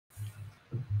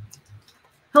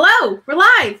Hello, we're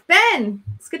live. Ben,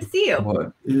 it's good to see you.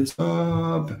 What is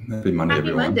up? Happy Monday, Happy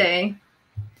everyone. Monday.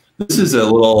 This is a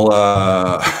little,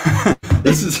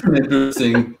 this is an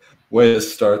interesting way to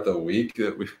start the week.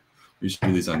 We usually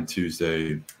do these on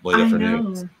Tuesday, late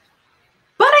afternoon. Know.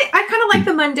 But I kind of like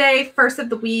the Monday, first of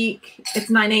the week. It's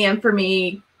 9 a.m. for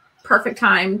me. Perfect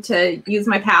time to use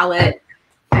my palette.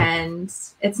 And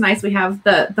it's nice we have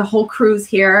the whole crew's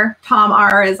here. Tom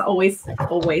R is always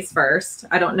first.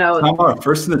 I don't know. Tom R,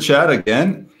 first in the chat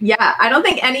again? Yeah, I don't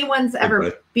think anyone's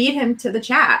ever beat him to the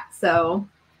chat. So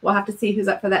we'll have to see who's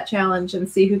up for that challenge and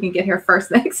see who can get here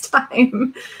first next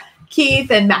time.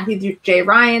 Keith and Matthew J.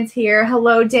 Ryan's here.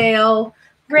 Hello, Dale,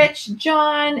 Rich,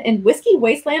 John, and Whiskey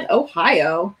Wasteland,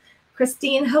 Ohio.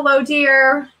 Christine, hello,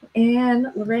 dear. And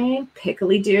Lorraine,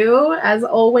 Pickly Doo. As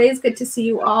always, good to see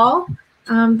you all.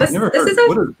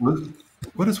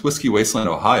 What is Whiskey Wasteland,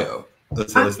 Ohio?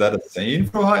 Is that a saying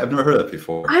for Ohio? I've never heard that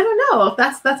before. I don't know.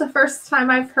 That's the first time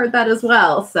I've heard that as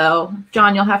well. So,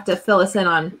 John, you'll have to fill us in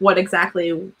on what exactly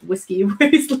Whiskey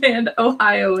Wasteland,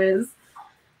 Ohio is.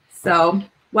 So,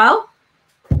 well.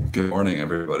 Good morning,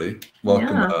 everybody.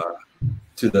 Welcome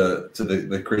to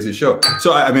the crazy show.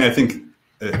 So, I mean, I think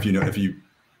if you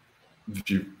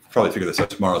probably figure this out,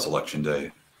 tomorrow's election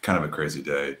day, kind of a crazy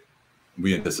day.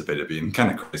 We anticipate it being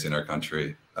kind of crazy in our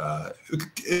country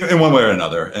in one way or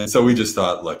another. And so we just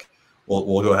thought, look,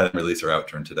 we'll go ahead and release our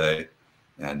Outturn today.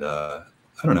 And I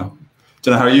don't know.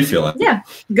 Jenna, how are you feeling? Yeah,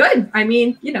 good. I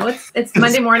mean, it's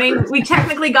Monday morning. We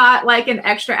technically got like an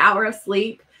extra hour of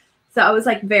sleep. So I was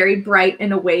like very bright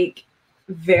and awake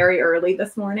very early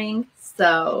this morning.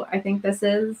 So I think this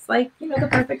is like, the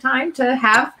perfect time to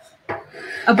have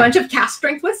a bunch of cask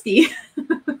strength whiskey.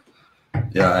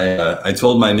 Yeah, I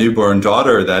told my newborn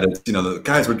daughter that it's, the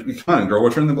guys, come on, girl,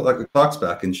 we're turning the clocks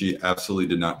back, and she absolutely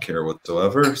did not care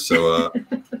whatsoever. So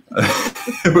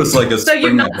it was like a. So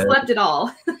you've not slept at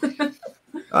all.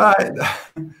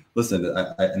 Listen,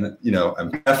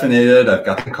 I'm caffeinated. I've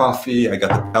got the coffee. I got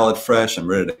the palate fresh. I'm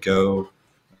ready to go.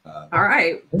 All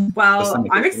right. Well,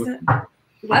 I'm excited.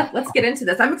 Let's get into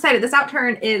this. I'm excited. This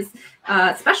Outturn is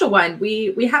a special one.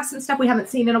 We have some stuff we haven't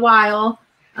seen in a while.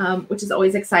 Which is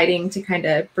always exciting to kind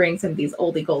of bring some of these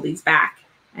oldie goldies back.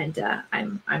 And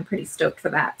I'm pretty stoked for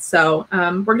that. So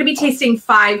we're going to be tasting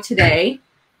 5 today.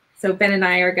 So Ben and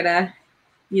I are going to,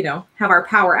 have our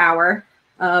power hour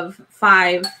of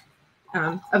 5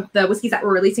 of the whiskeys that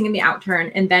we're releasing in the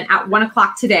Outturn. And then at 1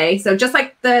 o'clock today, so just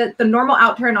like the normal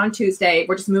Outturn on Tuesday,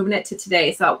 we're just moving it to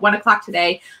today. So at 1 o'clock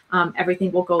today,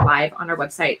 everything will go live on our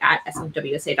website at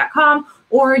smwsa.com,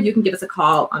 or you can give us a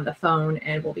call on the phone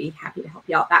and we'll be happy to help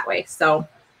you out that way. So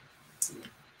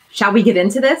shall we get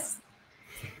into this?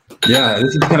 Yeah,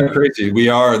 this is kind of crazy.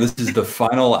 This is the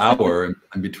final hour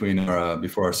in between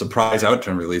before our surprise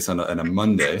Outturn release on a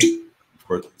Monday.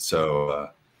 So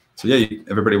yeah,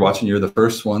 everybody watching, you're the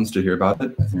first ones to hear about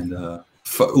it. And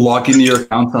log into your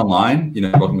accounts online.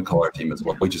 Welcome to call our team as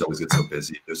well. We just always get so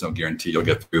busy. There's no guarantee you'll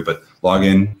get through, but log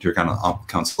in to your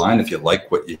accounts online if you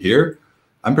like what you hear.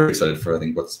 I'm very excited for, I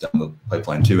think, what's down the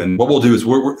pipeline too. And what we'll do is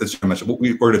as I mentioned,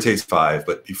 we're going to taste 5,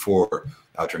 but before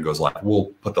Outturn goes live, we'll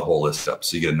put the whole list up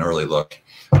so you get an early look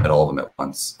at all of them at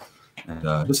once.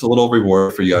 And just a little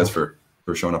reward for you guys for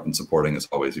showing up and supporting as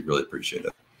always. We really appreciate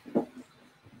it.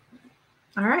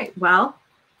 All right. Well,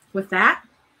 with that,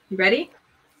 you ready?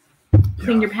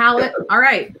 Clean your palate. All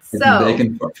right. So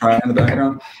bacon fry in the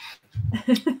background.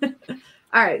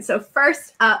 All right. So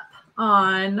first up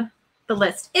on the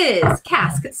list is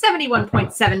cask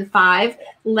 71.75.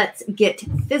 Let's get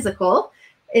physical.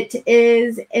 It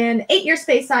is an 8-year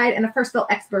Speyside and a first fill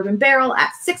ex-bourbon barrel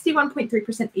at 61.3%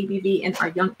 ABV in our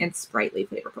young and sprightly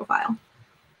flavor profile.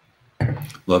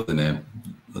 Love the name.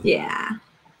 Yeah.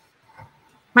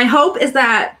 My hope is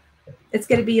that it's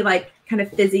going to be like kind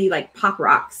of fizzy, like Pop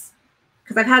Rocks,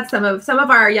 because I've had some of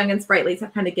our young and sprightlies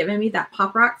have kind of given me that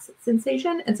Pop Rocks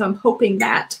sensation, and so I'm hoping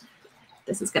that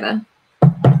this is going to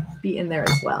be in there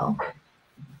as well.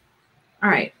 All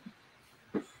right.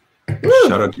 Woo.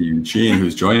 Shout out to Eugene,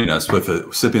 who's joining us with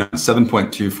sipping on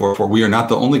 7.244. We are not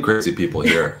the only crazy people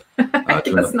here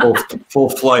doing a full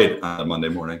flight on a Monday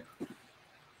morning.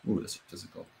 Ooh, this is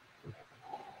physical.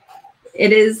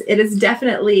 It is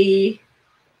definitely,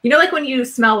 like when you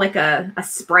smell like a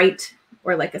Sprite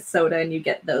or like a soda and you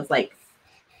get those like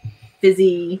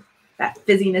that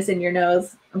fizziness in your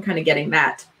nose. I'm kind of getting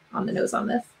that on the nose on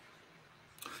this.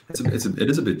 It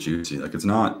is a bit juicy. Like it's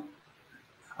not,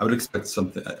 I would expect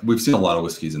something. We've seen a lot of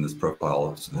whiskeys in this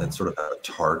profile that sort of have a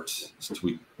tart,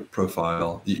 sweet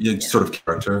profile, sort of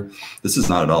character. This is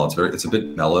not at all. It's a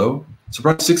bit mellow.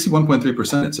 Surprised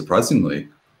 61.3%. Surprisingly,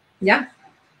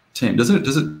 tame. Does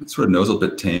it sort of nose a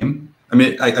bit tame? I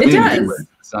mean, I mean,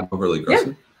 it's not overly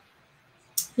aggressive.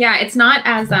 Yeah, it's not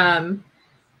as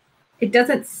it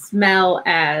doesn't smell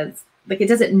as like, it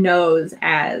doesn't nose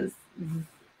as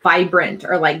vibrant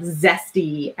or like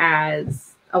zesty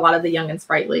as a lot of the Young and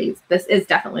Sprightlies. This is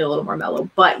definitely a little more mellow,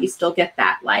 but you still get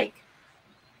that like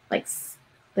a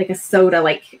soda,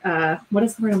 like what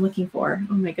is the word I'm looking for?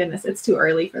 Oh my goodness, it's too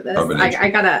early for this. I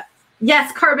gotta,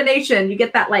 yes, carbonation. You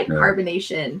get that like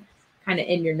carbonation kind of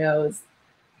in your nose.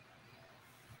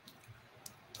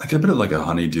 I get a bit of like a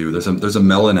honeydew. There's a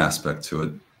melon aspect to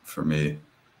it for me.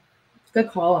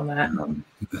 Good call on that.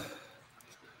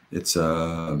 It's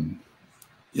not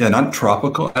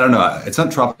tropical. I don't know. It's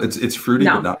not tropical. It's fruity,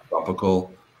 but not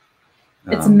tropical.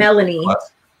 It's melony.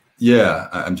 Yeah,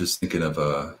 I'm just thinking of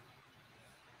a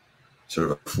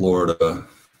sort of a Florida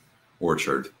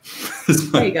orchard.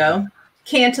 There you go.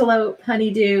 Cantaloupe,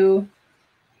 honeydew,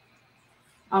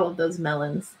 all of those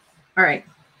melons. All right.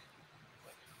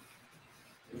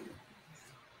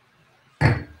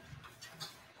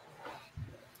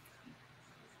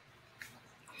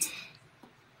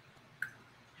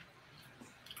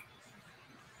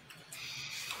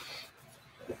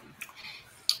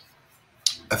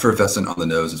 Effervescent on the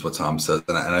nose is what Tom says,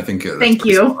 and I think. Thank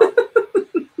you.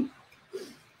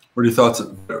 What are your thoughts?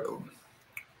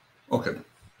 Okay.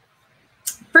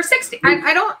 For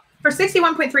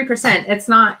 61.3%, it's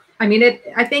not. I mean,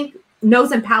 I think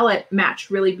nose and palate match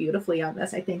really beautifully on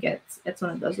this. I think it's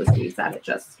one of those whiskeys that it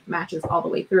just matches all the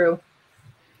way through.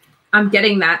 I'm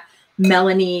getting that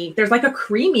melony. There's like a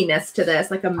creaminess to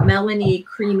this, like a melony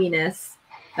creaminess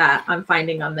that I'm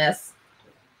finding on this.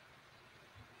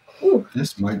 Ooh.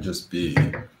 This might just be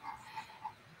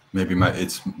maybe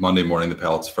it's Monday morning, the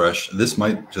palate's fresh. This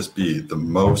might just be the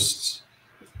most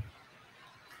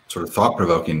sort of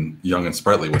thought-provoking Young and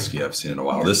Sprightly whiskey I've seen in a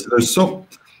while. I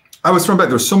was thrown back.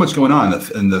 There was so much going on,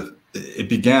 and it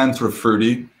began sort of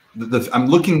fruity. I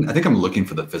think I'm looking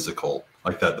for the physical,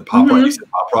 like that, the pop rock. You said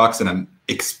pop rocks, and I'm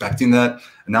expecting that,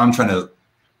 and now I'm trying to,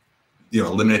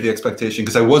 eliminate the expectation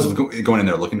because I was going in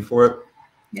there looking for it.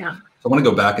 Yeah. So I want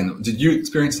to go back and did you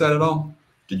experience that at all?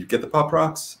 Did you get the pop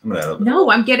rocks?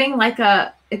 No, I'm getting like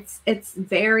it's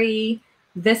very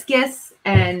viscous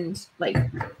and like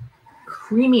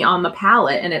creamy on the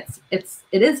palate, and it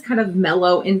is kind of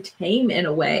mellow and tame in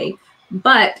a way,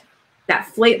 but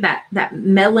that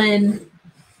melon,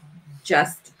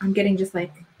 I'm getting just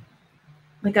like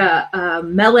a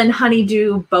melon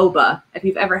honeydew boba. If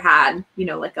you've ever had,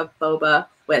 like a boba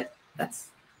with that's.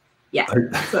 Yeah. I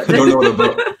don't know what a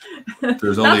boba.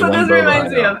 There's only one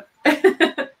boba.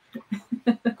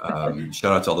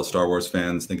 Shout out to all the Star Wars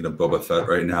fans thinking of Boba Fett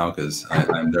right now because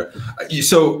I'm there.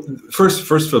 So first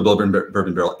for the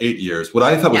Bourbon Barrel, 8 years. What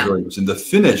I thought was really interesting, the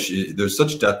finish. There's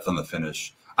such depth on the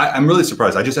finish. I'm really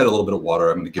surprised. I just had a little bit of water.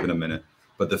 I'm going to give it a minute,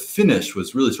 but the finish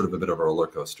was really sort of a bit of a roller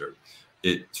coaster.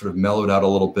 It sort of mellowed out a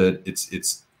little bit.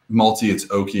 It's malty. It's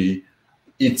oaky.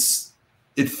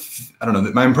 I don't know.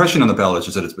 My impression on the palate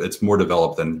is that it's more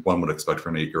developed than one would expect for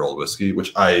an 8-year-old whiskey,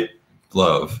 which I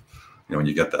love. When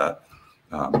you get that,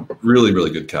 really, really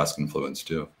good cask influence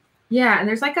too. Yeah, and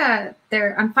there's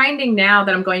I'm finding now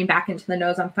that I'm going back into the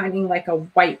nose. I'm finding like a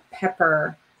white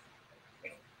pepper,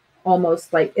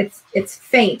 almost like it's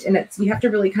faint, and you have to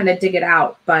really kind of dig it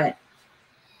out, but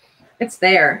it's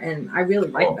there, and I really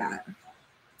like that.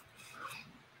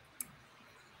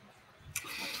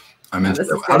 I mean,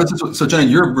 how does this? So, Jenny,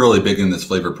 you're really big in this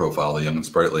flavor profile, the Young and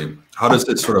Sprightly. How does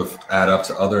it sort of add up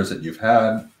to others that you've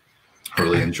had,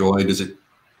 really enjoyed? Is it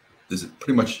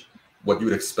pretty much what you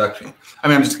would expect? I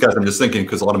mean, I'm just thinking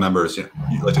because a lot of members, you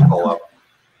like to call up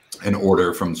an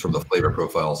order from sort of the flavor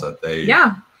profiles that they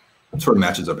sort of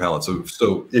matches their palate. So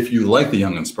if you like the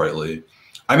Young and Sprightly,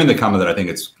 I'm in the comment that I think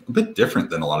it's a bit different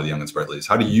than a lot of the Young and Sprightlies.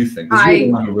 How do you think? Because you're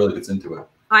the one who really gets into it.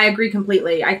 I agree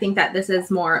completely. I think that this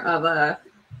is more of a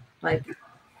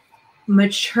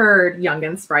matured Young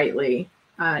and Sprightly.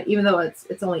 Even though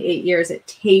it's only 8 years, it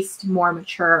tastes more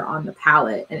mature on the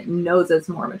palate, and it noses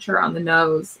more mature on the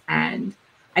nose. And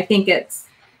I think it's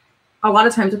a lot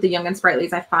of times with the Young and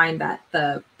Sprightlies, I find that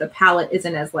the palate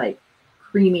isn't as like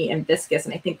creamy and viscous,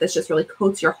 and I think this just really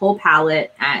coats your whole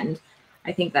palate. And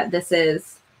I think that this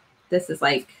is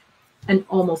like an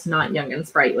almost not Young and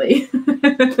Sprightly.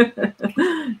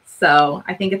 So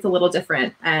I think it's a little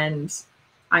different, and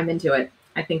I'm into it.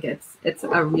 I think it's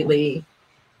a really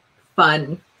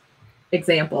fun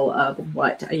example of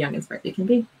what a Young and Sprightly can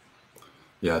be.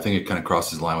 Yeah, I think it kind of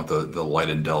crosses the line with the light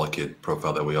and delicate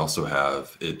profile that we also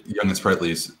have. Young and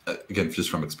Sprightly's, again, just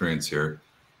from experience here,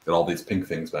 got all these pink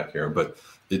things back here, but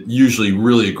it usually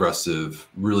really aggressive,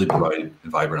 really bright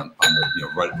and vibrant on the, you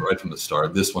know, right from the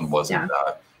start. This one wasn't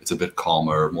that. It's a bit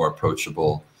calmer, more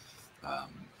approachable.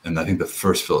 And I think the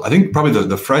first fill, I think probably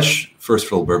the fresh first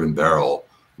fill bourbon barrel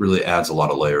really adds a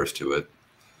lot of layers to it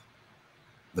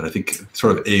that I think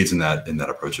sort of aids in that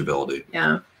approachability.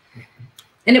 Yeah.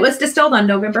 And it was distilled on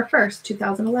November 1st,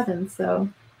 2011. So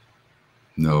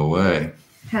no way.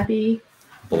 Happy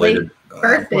belated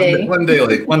birthday. One day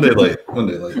late.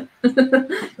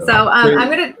 So I'm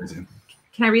going to,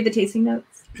 can I read the tasting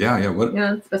notes? Yeah. What?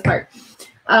 Yeah, that's the best part.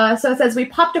 So it says, we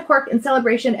popped a cork in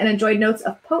celebration and enjoyed notes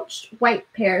of poached white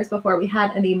pears before we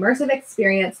had an immersive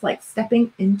experience like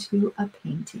stepping into a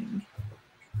painting.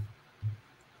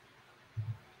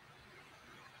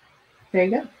 There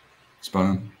you go. Spot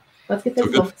on. Let's get this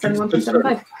one.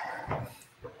 71.75. I'm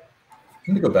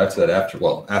going to go back to that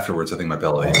afterwards. I think my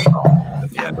belly aged at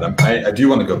the end, but I do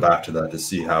want to go back to that to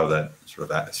see how that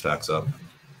sort of stacks up.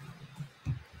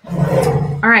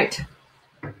 All right.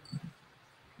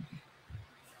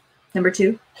 Number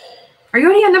 2. Are you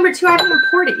already on number 2? I haven't even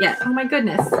poured it yet. Oh my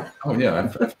goodness. Oh yeah,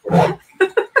 I've poured it.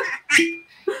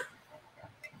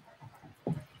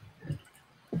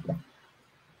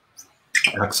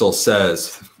 Axel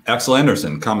says, Axel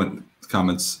Anderson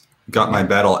comments, got my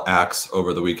battle axe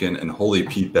over the weekend, and holy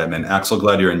Pete Bedman. Axel,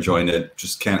 glad you're enjoying it.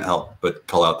 Just can't help but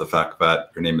call out the fact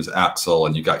that your name is Axel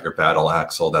and you got your battle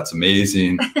Axel. That's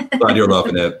amazing. Glad you're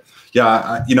loving it.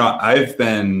 Yeah, I've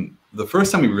been, the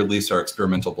first time we released our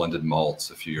experimental blended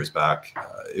malts a few years back,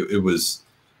 it was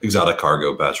Exotic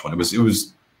Cargo batch 1. It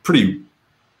was pretty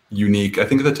unique, I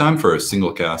think, at the time for a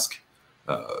single cask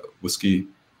whiskey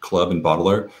club and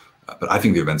bottler. But I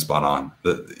think they've been spot on.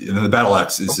 The Battle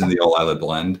Axe is in the All Island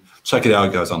blend. Check it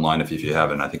out, guys, online if you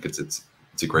haven't. I think it's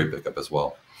a great pickup as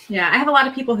well. Yeah, I have a lot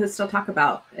of people who still talk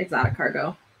about Exotic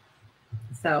Cargo.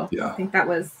 So yeah. I think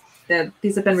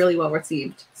these have been really well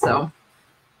received. So, all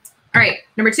right,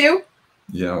 number 2.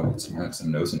 Yeah, some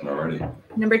nosing it already.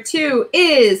 Number 2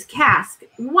 is cask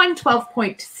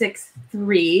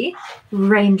 112.63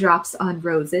 Raindrops on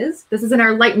Roses. This is in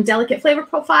our light and delicate flavor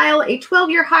profile, a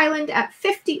 12-year Highland at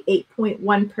 58.1%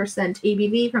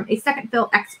 ABV from a second fill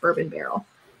ex-bourbon barrel.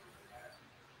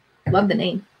 Love the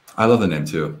name. I love the name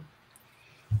too.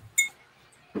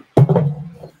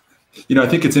 I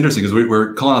think it's interesting because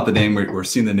we're calling out the name, we're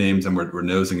seeing the names, and we're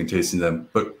nosing and tasting them,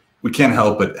 but we can't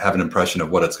help but have an impression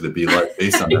of what it's going to be like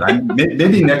based on that.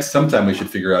 Maybe sometime we should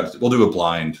figure out. We'll do a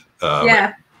blind.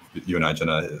 Yeah. You and I,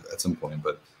 Jenna, at some point.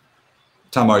 But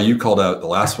Tamar, you called out the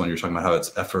last one. You're talking about how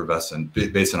it's effervescent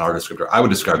based on our descriptor. I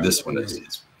would describe this one as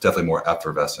it's definitely more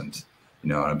effervescent,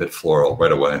 and a bit floral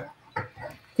right away.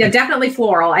 Yeah, definitely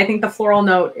floral. I think the floral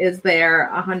note is there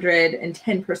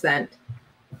 110%.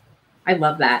 I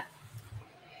love that.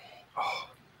 Oh.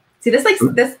 See, this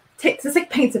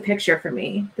paints a picture for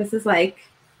me. This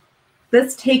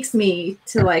takes me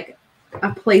to like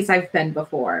a place I've been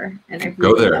before, and I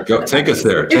go there. Go take us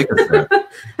there. Take us there.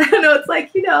 I don't know. It's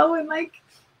like in like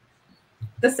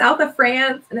the south of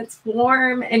France, and it's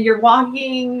warm, and you're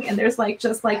walking, and there's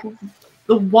just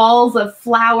the walls of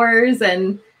flowers,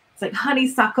 and it's like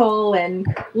honeysuckle and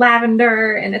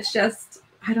lavender, and it's just,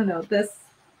 I don't know. This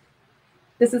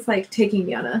is like taking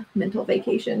me on a mental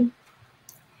vacation.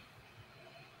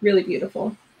 Really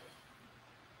beautiful.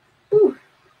 Ooh.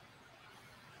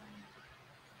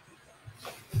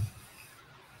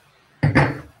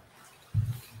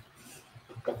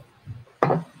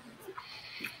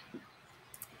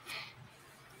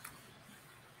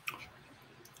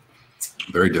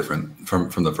 Very different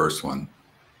from the first one.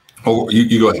 Oh,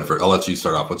 you go ahead first. I'll let you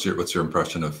start off. What's your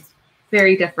impression of?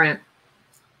 Very different.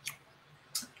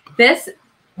 This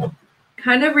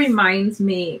kind of reminds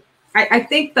me. I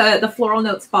think the floral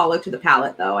notes follow to the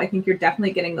palate, though. I think you're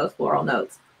definitely getting those floral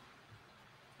notes.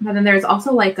 But then there's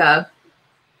also like a,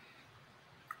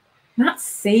 not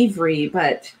savory,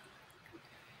 but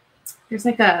there's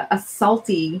like a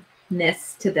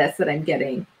saltiness to this that I'm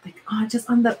getting. Like, just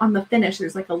on the finish,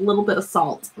 there's like a little bit of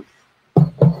salt.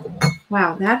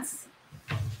 Wow, that's.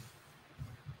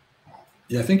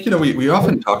 Yeah, I think, we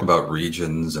often talk about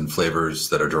regions and flavors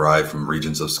that are derived from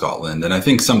regions of Scotland. And I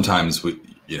think sometimes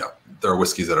there are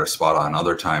whiskeys that are spot on.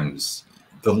 Other times,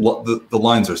 the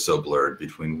lines are so blurred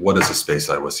between what is a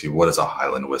Speyside whiskey, what is a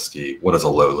Highland whiskey, what is a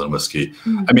Lowland whiskey.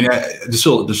 Mm-hmm. I mean,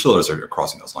 distillers are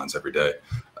crossing those lines every day.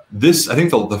 This, I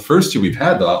think the first 2 we've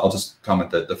had, though, I'll just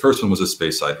comment that the first one was a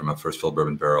Speyside from a first fill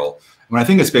bourbon barrel. When I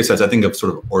think of Speysides, I think of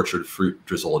sort of orchard fruit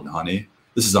drizzled in honey.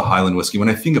 This is a Highland whiskey. When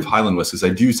I think of Highland whiskeys, I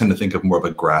do tend to think of more of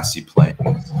a grassy, plain,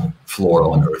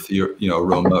 floral and earthy,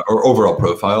 aroma or overall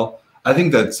profile. I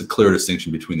think that's a clear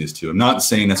distinction between these two. I'm not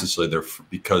saying necessarily they're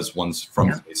because one's from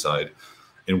the Speyside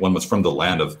and one was from the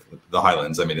land of the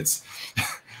Highlands. I mean, it's,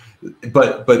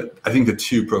 but I think the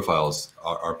two profiles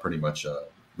are pretty much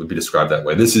would be described that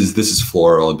way. This is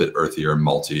floral, a bit earthier,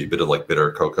 malty, a bit of like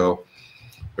bitter cocoa,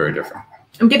 very different.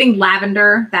 I'm getting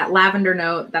lavender. That lavender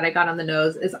note that I got on the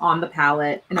nose is on the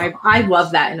palate, and I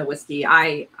love that in a whiskey.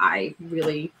 I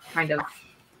really kind of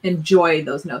enjoy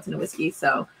those notes in a whiskey,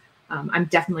 so I'm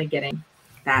definitely getting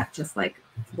that, just like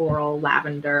floral,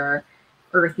 lavender,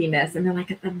 earthiness, and then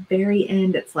like at the very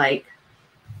end, it's like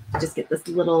I just get this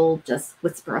little just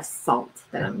whisper of salt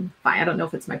that I'm fine. I don't know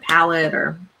if it's my palate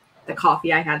or the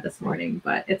coffee I had this morning,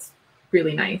 but it's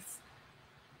really nice.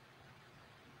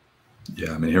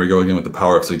 Yeah, I mean, here we go again with the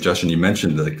power of suggestion. You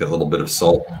mentioned like a little bit of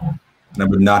salt, and I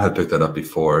would not have picked that up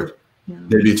before. Yeah.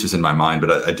 Maybe it's just in my mind,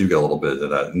 but I do get a little bit of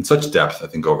that in such depth, I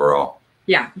think, overall.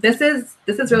 Yeah, this is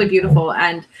really beautiful,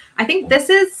 and I think this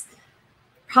is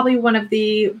probably one of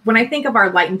the, when I think of our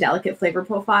light and delicate flavor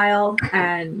profile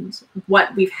and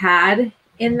what we've had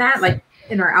in that, like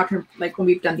in our Outturn, like when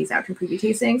we've done these Outturn preview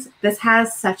tastings, this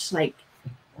has such like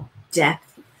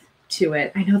depth to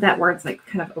it. I know that word's like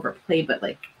kind of overplayed, but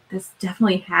like this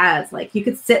definitely has, like, you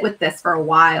could sit with this for a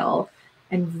while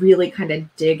and really kind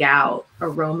of dig out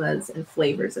aromas and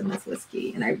flavors in this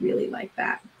whiskey, and I really like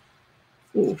that.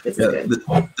 Ooh, this is good.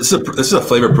 This is a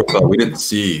flavor profile we didn't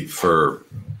see for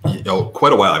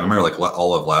quite a while. I remember like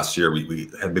all of last year we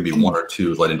had maybe one or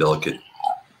two light and delicate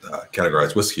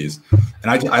categorized whiskeys, and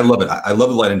I love it. I love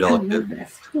the light and delicate.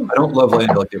 I don't love light and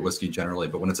delicate whiskey generally,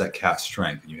 but when it's at cask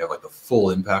strength and you have like the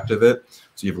full impact of it,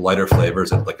 so you have lighter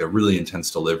flavors and like a really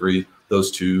intense delivery, those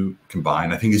two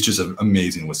combined, I think it's just an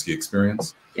amazing whiskey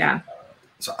experience. Yeah.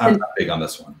 So I'm not big on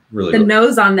this one. Really. The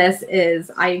nose on this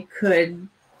is, I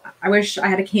wish I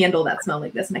had a candle that smelled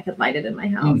like this and I could light it in my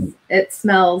house. It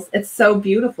smells, it's so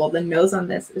beautiful. The nose on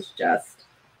this is just.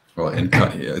 Well, and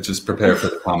just prepare for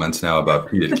the comments now about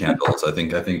heated candles. I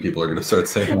think people are going to start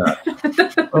saying that.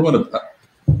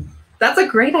 That's a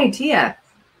great idea.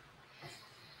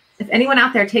 If anyone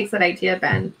out there takes that idea,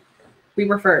 Ben, we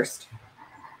were first.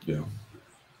 Yeah.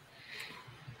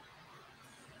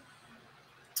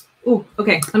 Ooh,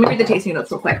 okay. Let me read the tasting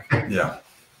notes real quick. Yeah.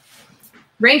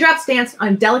 Raindrops dance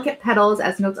on delicate petals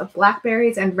as notes of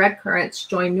blackberries and red currants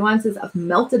join nuances of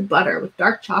melted butter with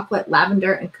dark chocolate,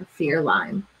 lavender, and kaffir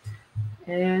lime.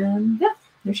 And yeah,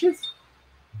 there she is.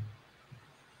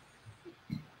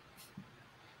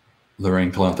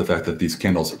 Lorraine, calling out the fact that these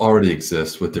candles already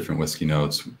exist with different whiskey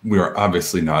notes. We are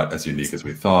obviously not as unique as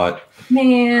we thought.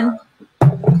 Man.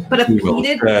 But a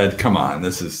peated... Come on,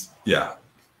 this is, yeah.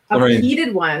 A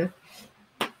peated one.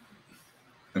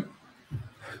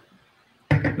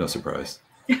 No surprise.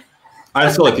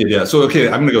 I still like the idea. So, okay,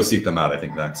 I'm going to go seek them out, I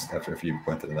think, next, after you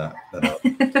pointed that out.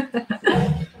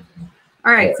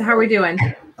 All right, so how are we doing?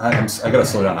 I got to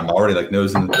slow down. I'm already like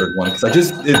nosing the third one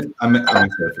because I'm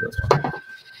excited for this one.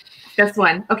 This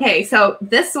one. Okay, so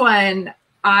this one,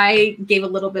 I gave a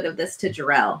little bit of this to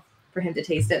Jarrell for him to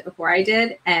taste it before I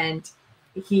did, and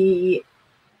he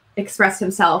expressed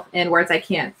himself in words I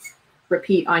can't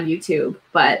repeat on YouTube,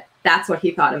 but that's what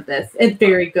he thought of this. It's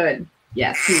very good.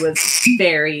 Yes, he was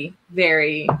very,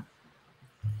 very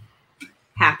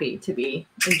happy to be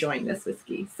enjoying this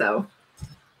whiskey. So,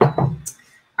 all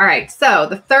right. So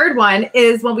the third one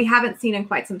is one we haven't seen in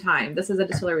quite some time. This is a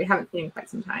distillery we haven't seen in quite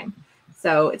some time.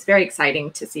 So it's very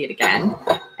exciting to see it again.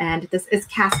 And this is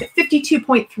cask at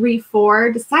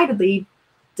 52.34. Decidedly,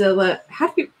 how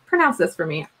do you pronounce this for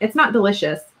me? It's not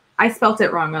delicious. I spelt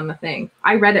it wrong on the thing.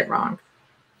 I read it wrong.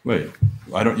 Wait,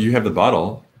 you have the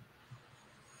bottle.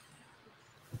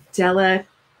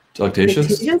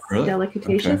 Delicatatious. Really?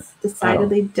 Delicatatious. Okay. Oh.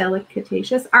 Decidedly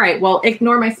delicatatious. All right. Well,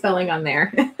 ignore my spelling on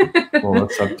there. Well,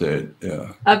 let's update.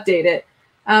 Yeah. Update it.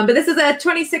 But this is a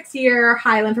 26-year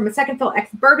Highland from a second fill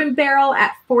ex-bourbon barrel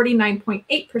at 49.8%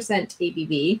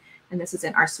 ABV. And this is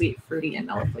in our sweet, fruity, and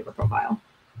mellow flavor profile.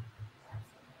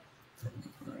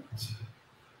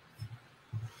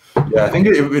 Yeah, I think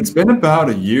it's been about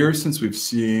a year since we've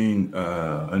seen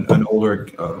an older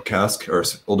cask or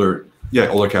older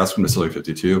cask from Distillery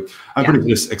 52. I'm pretty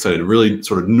excited. Really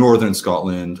sort of northern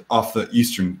Scotland, off the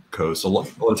eastern coast. A lot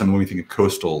of time when we think of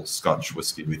coastal Scotch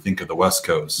whiskey, we think of the west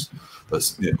coast,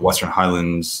 the Western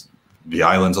Highlands, the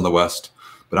islands on the west.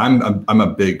 But I'm a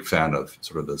big fan of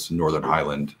sort of this Northern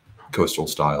Highland coastal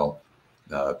style.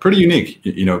 Pretty unique,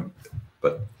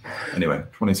 But anyway,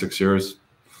 26 years.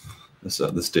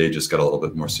 This day just got a little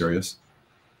bit more serious.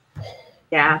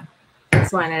 Yeah,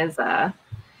 this one is.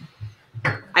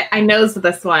 I nosed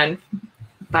this one,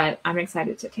 but I'm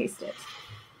excited to taste it.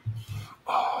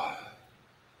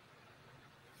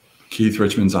 Keith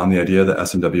Richmond's on the idea that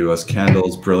SMWS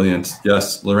candles, brilliant.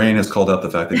 Yes, Lorraine has called out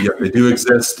the fact that yeah, they do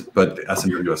exist, but the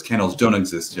SMWS candles don't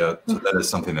exist yet. So that is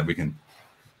something that we can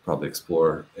probably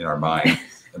explore in our minds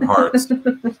and hearts. Will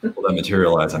that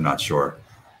materialize? I'm not sure.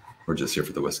 We're just here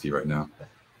for the whiskey right now.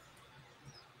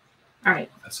 All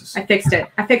right. I fixed it.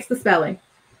 I fixed the spelling.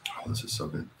 Oh, this is so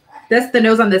good. The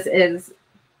nose on this is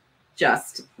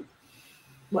just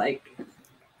like,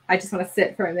 I just want to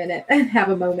sit for a minute and have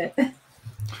a moment.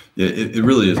 Yeah, it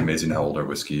really is amazing how older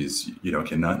whiskeys,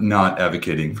 not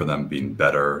advocating for them being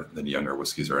better than younger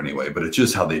whiskeys or anyway, but it's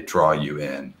just how they draw you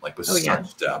in, like with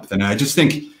such depth. And I just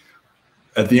think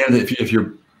at the end, if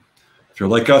you're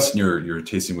like us and you're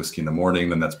tasting whiskey in the morning,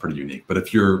 then that's pretty unique. But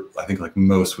if you're, I think like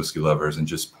most whiskey lovers and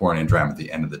just pouring and dram at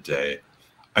the end of the day,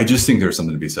 I just think there's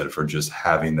something to be said for just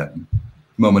having that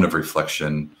moment of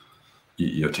reflection,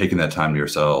 taking that time to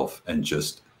yourself and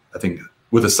just, I think,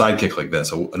 with a sidekick like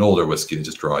this, an older whiskey to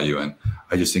just draw you in,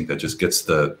 I just think that just gets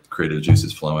the creative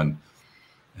juices flowing,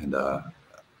 and I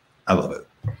love it.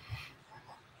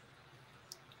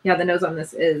 Yeah, the nose on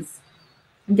this is,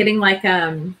 I'm getting like,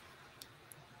 gosh,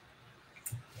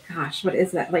 what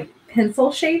is that? Like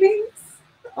pencil shavings,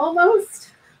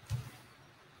 almost.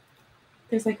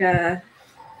 There's like a,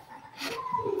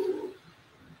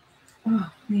 oh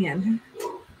man.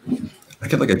 I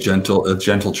get like a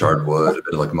gentle charred wood, a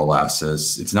bit of like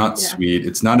molasses. It's not sweet.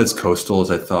 It's not as coastal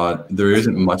as I thought. There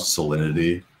isn't much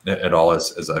salinity at all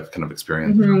as I've kind of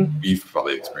experienced. We've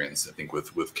probably experienced, I think,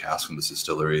 with cask from the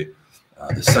distillery.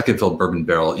 The second filled bourbon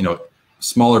barrel,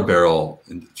 smaller barrel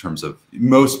in terms of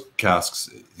most casks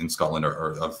in Scotland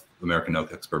are of American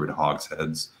oak ex-bourbon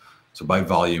hogsheads. So by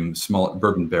volume, small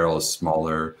bourbon barrel is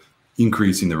smaller,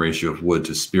 increasing the ratio of wood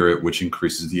to spirit, which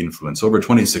increases the influence. Over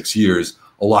 26 years,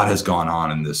 a lot has gone on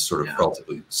in this sort of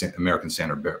relatively American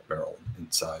standard barrel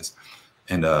in size.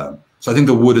 And so I think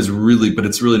the wood is really, but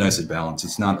it's really nicely balanced.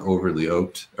 It's not overly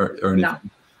oaked or anything. No.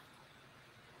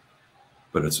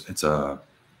 But it's a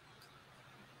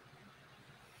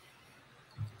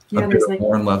there's like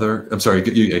worn leather. I'm sorry.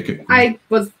 I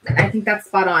think that's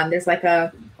spot on. There's like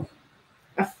a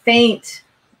faint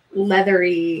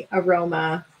leathery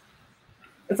aroma.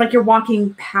 It's like you're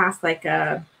walking past like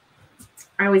I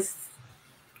always,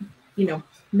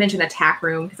 mention a tack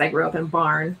room because I grew up in a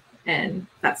barn, and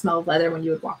that smell of leather when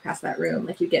you would walk past that room,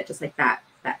 like you get just like that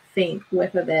faint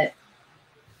whiff of it.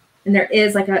 And there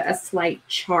is like a slight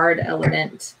charred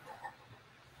element.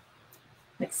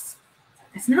 Like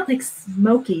it's not like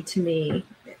smoky to me.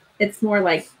 It's more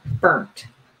like burnt.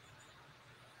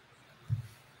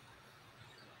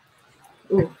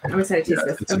 Ooh, I'm excited to taste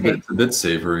this. It's okay. a bit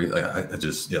savory. I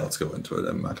just, let's go into it.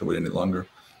 I'm not gonna wait any longer.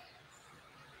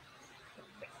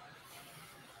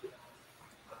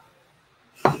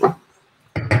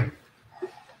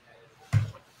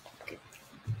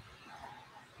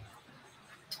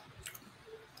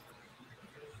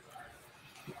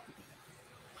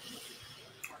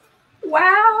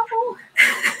 Wow.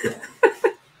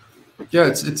 Yeah,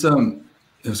 it's I'm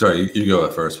sorry, you go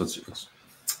at first. What's yours?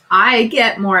 I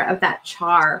get more of that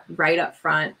char right up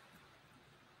front.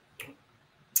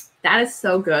 That is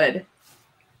so good.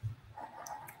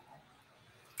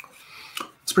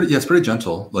 It's pretty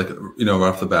gentle. Like, right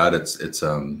off the bat, it's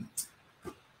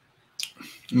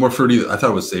more fruity. I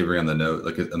thought it was savory on the nose.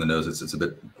 Like on the nose, it's a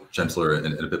bit gentler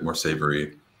and a bit more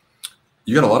savory.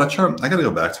 You got a lot of char. I got to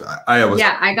go back to it.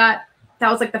 That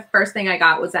was like the first thing I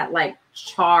got was that like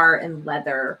char and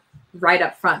leather right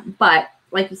up front. But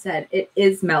like you said, it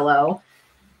is mellow,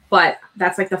 but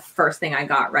that's like the first thing I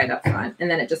got right up front. And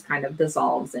then it just kind of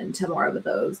dissolves into more of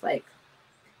those, like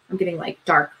I'm getting like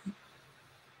dark,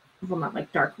 well, not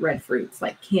like dark red fruits,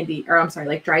 like candy, or I'm sorry,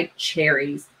 like dried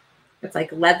cherries. It's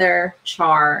like leather,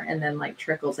 char, and then like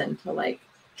trickles into like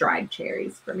dried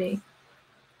cherries for me.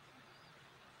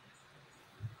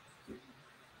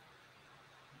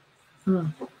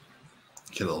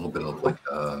 Get a little bit of like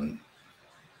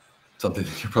something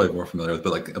that you're probably more familiar with,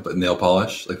 but like nail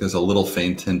polish. Like there's a little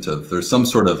faint hint of, there's some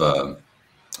sort of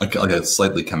like a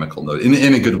slightly chemical note in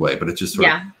a good way, but it's just sort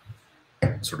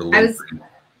of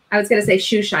I was gonna say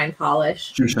shoe shine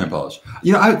polish. Shoe shine polish.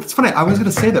 It's funny. I was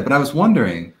gonna say that, but I was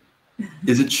wondering,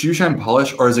 is it shoe shine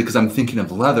polish or is it because I'm thinking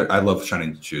of leather? I love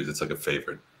shining shoes. It's like a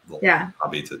favorite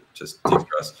hobby to just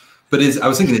de-stress. But I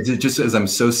was thinking, is it just as I'm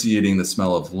associating the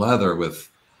smell of leather with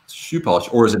shoe polish,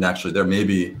 or is it actually there?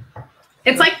 Maybe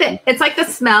it's like the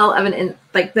smell of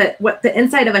what the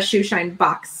inside of a shoe shine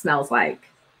box smells like.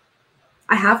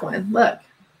 I have one. Look,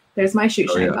 there's my shoe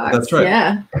shine box. That's right.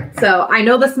 Yeah. So I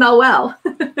know the smell well.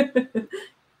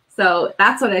 So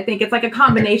that's what I think. It's like a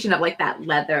combination of like that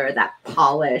leather, that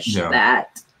polish,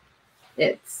 that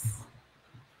it's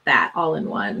that all in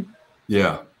one.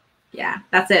 Yeah. Yeah,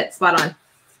 that's it. Spot on.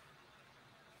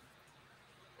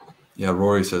 Yeah,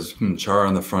 Rory says, char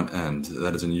on the front end.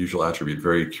 That is an unusual attribute.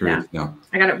 Very curious. Yeah. No.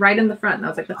 I got it right in the front. That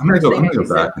was like the I'm gonna first thing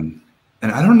go back and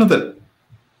I don't know that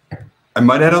I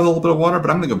might add a little bit of water,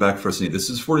 but I'm gonna go back first. This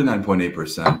is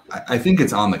 49.8%. I think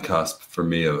it's on the cusp for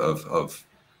me of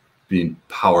being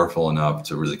powerful enough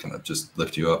to really kind of just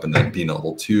lift you up, and then being a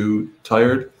little too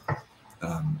tired.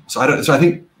 So I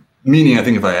think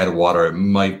if I add water, it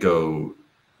might go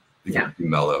too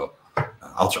mellow.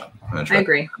 I'll try. I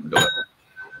agree.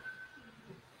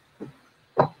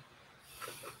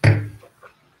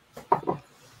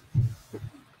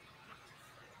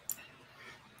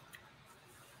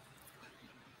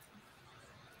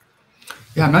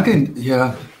 Yeah, I'm not getting.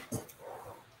 Yeah.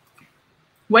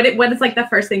 What is like the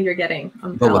first thing you're getting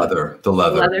on the leather? The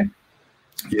leather.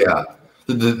 Yeah,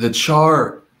 the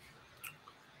char,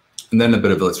 and then a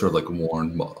bit of like sort of like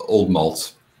worn old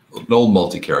malts, an old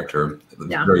malty character.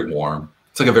 Yeah. Very warm.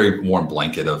 It's like a very warm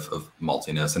blanket of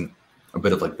maltiness and a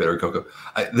bit of like bitter cocoa.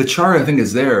 The char, I think,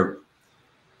 is there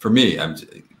for me.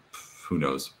 Who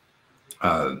knows.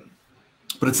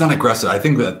 But it's not aggressive. I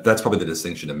think that's probably the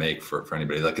distinction to make for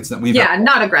anybody. Like it's not.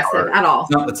 Not aggressive at all.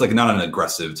 It's like not an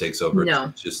aggressive takes over. No.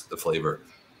 It's just the flavor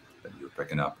that you're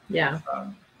picking up. Yeah.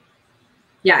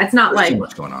 Yeah, it's not like too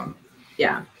much going on.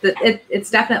 Yeah,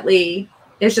 it's definitely.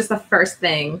 It's just the first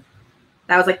thing.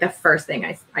 That was like the first thing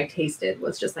I tasted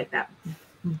was just like that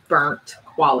burnt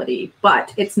quality,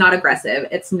 but it's not aggressive.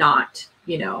 It's not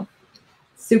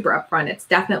super upfront. It's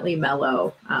definitely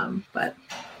mellow, but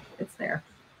it's there.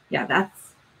 Yeah, that's.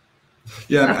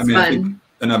 Yeah, that's I mean, fun. I think,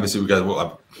 and obviously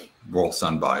we're all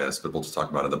sun biased, but we'll just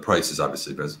talk about it. The price is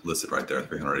obviously listed right there,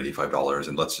 $385,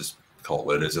 and let's just call it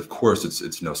what it is. Of course,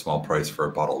 it's no small price for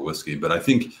a bottle of whiskey, but I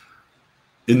think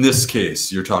in this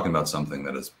case, you're talking about something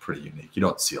that is pretty unique. You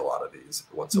don't see a lot of these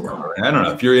whatsoever. No. And I don't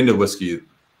know if you're into whiskey,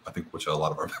 I think which a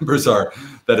lot of our members are.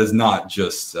 That is not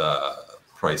just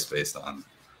price based on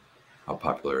how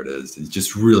popular it is. It's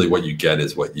just really what you get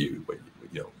is what you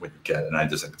get, and I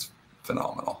just think it's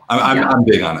phenomenal. I'm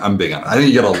big on it. I think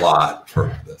you get a lot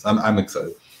for this. I'm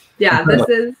excited. Yeah, this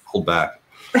is hold back.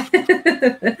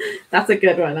 That's a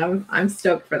good one. I'm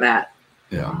stoked for that.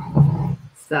 Yeah.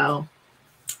 So,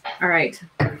 all right.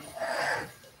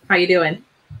 How you doing?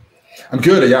 I'm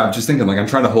good. Yeah, I'm just thinking like I'm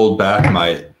trying to hold back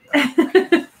my.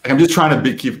 I'm just trying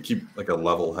to keep like a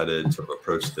level-headed sort of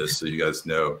approach to this, so you guys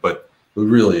know. But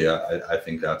really, I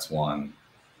think that's one.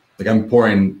 Like I'm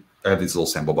pouring. I have these little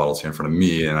sample bottles here in front of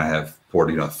me, and I have poured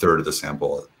a third of the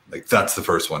sample. Like that's the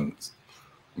first one.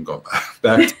 I'm going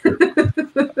back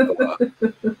to.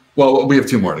 Well, we have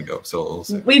two more to go, so we'll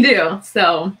see. We do.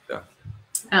 So, yeah.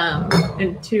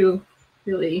 And two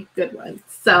really good ones.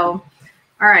 So,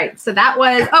 all right. So that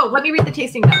was. Oh, let me read the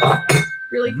tasting notes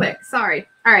really quick. Sorry.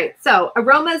 All right. So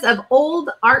aromas of old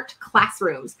art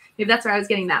classrooms. Maybe that's where I was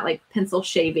getting that like pencil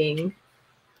shaving,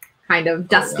 kind of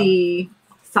dusty,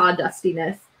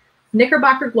 sawdustiness.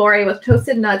 Knickerbocker Glory with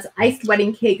toasted nuts, iced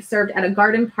wedding cake served at a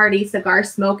garden party, cigar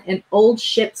smoke, and old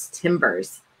ship's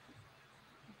timbers.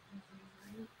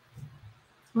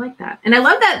 I like that. And I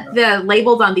love that the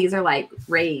labels on these are like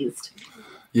raised.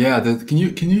 Yeah, can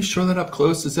you show that up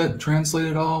close? Does that translate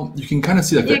at all? You can kind of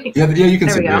see that. You can see it.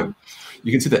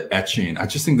 You can see the etching. I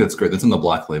just think that's great. That's in the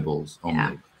black labels only.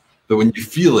 Yeah. But when you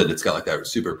feel it, it's got like that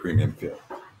super premium feel.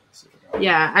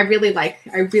 Yeah, I really love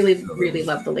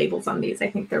the labels on these.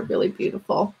 I think they're really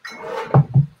beautiful.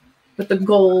 With the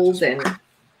gold and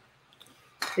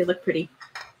they look pretty.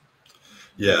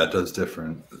 Yeah, it does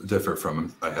differ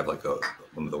from. I have like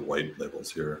one of the white labels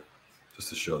here, just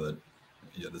to show that.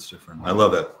 Yeah, that's different. I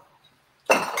love it.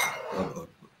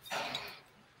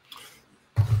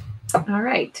 All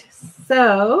right.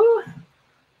 So,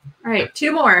 all right,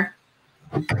 two more.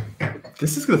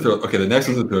 This is gonna throw. Okay, the next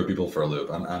one's gonna throw people for a loop.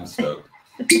 I'm stoked.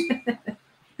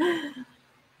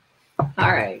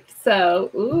 All right.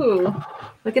 So, ooh,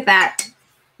 look at that.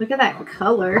 Look at that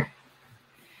color.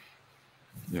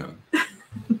 Yeah.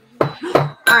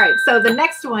 All right. So the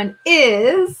next one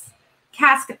is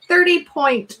cask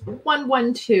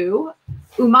 30.112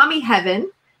 Umami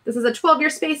Heaven. This is a 12-year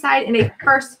Speyside in a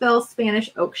first fill Spanish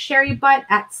oak sherry butt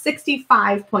at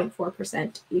 65.4%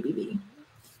 ABV.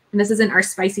 And this is in our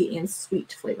spicy and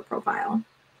sweet flavor profile.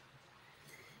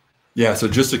 Yeah, so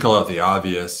just to call out the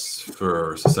obvious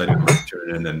for Society of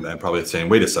Outturn, and I'm probably saying,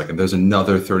 wait a second, there's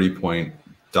another 30.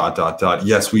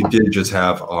 Yes, we did just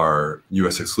have our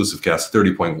U.S. exclusive cask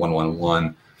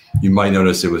 30.111. You might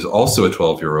notice it was also a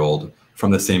 12-year-old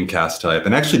from the same cask type,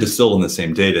 and actually distilled in the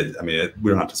same date. I mean,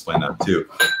 we don't have to explain that too,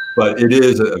 but it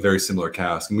is a very similar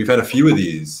cask, and we've had a few of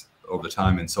these over the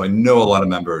time. And so I know a lot of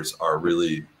members are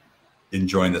really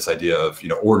enjoying this idea of,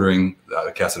 ordering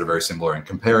casks that are very similar and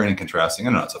comparing and contrasting. I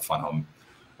don't know, it's a fun home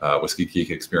whiskey geek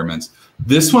experiments.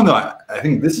 This one, though, I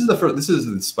think this is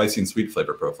the spicy and sweet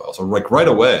flavor profile. So like right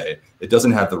away, it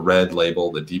doesn't have the red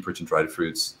label, the deep, rich, and dried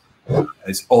fruits,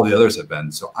 as all the others have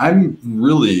been. So I'm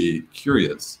really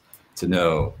curious to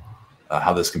know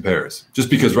how this compares, just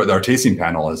because our tasting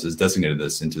panel has designated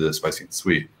this into the spicy and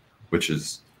sweet, which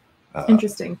is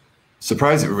interesting.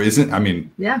 Surprising, isn't? I mean,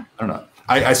 yeah, I don't know.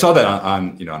 I saw that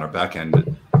on our back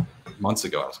end months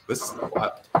ago. I was like, this is a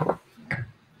lot.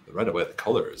 Right away, the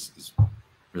color is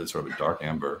really sort of a dark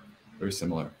amber, very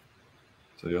similar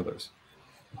to the others.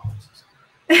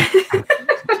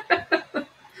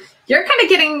 You're kind of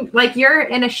getting like you're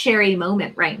in a sherry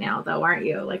moment right now, though, aren't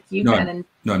you? Like you've been in.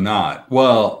 No, I'm not.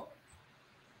 Well,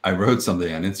 I wrote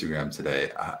something on Instagram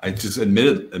today. I just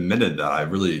admitted that I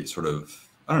really sort of,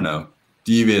 I don't know,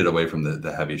 deviated away from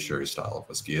the heavy sherry style of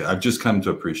whiskey. I've just come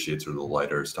to appreciate sort of the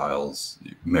lighter styles,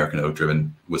 American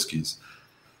oak-driven whiskeys.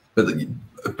 But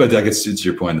I guess to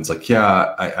your point, it's like,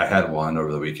 yeah, I had one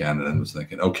over the weekend and was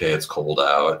thinking, okay, it's cold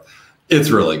out. It's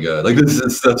really good. Like this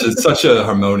is such a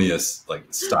harmonious like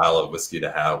style of whiskey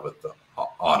to have with the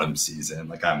autumn season.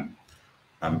 Like I'm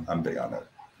big on it.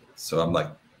 So I'm like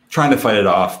trying to fight it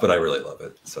off, but I really love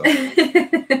it. So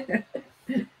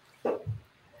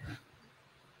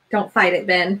don't fight it,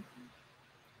 Ben.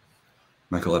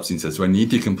 Michael Epstein says, do I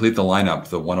need to complete the lineup?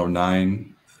 The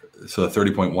 109, so the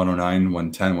 30.109,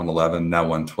 110, 111, now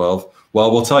 112.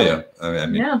 Well, we'll tell you. I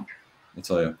mean, yeah. We'll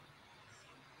tell you.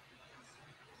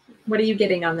 What are you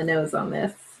getting on the nose on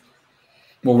this?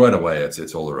 Well, right away, it's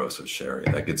Oloroso sherry.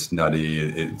 Like it's nutty.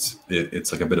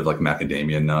 It's like a bit of like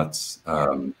macadamia nuts.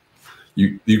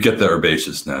 You get the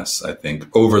herbaceousness, I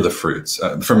think, over the fruits.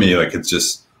 For me, like it's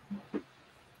just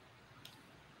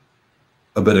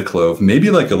a bit of clove, maybe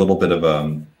like a little bit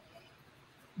of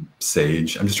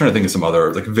sage. I'm just trying to think of some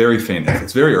other like very faint.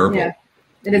 It's very herbal. Yeah,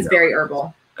 it is very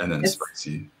herbal. And then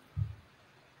spicy.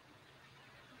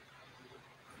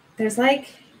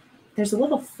 There's a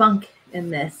little funk in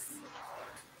this.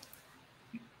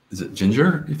 Is it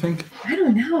ginger, you think? I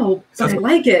don't know, but I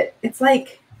like it. It's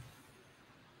like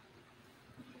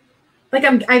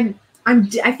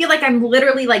I feel like I'm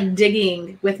literally like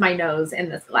digging with my nose in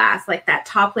this glass. Like that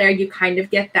top layer, you kind of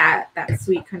get that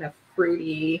sweet kind of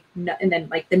fruity, and then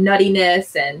like the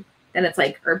nuttiness, and then it's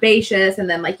like herbaceous, and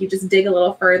then like you just dig a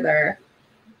little further.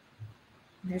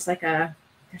 There's a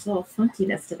little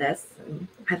funkiness to this, and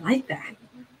I like that.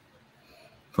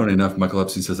 Funny enough, Michael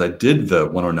Epstein says, I did the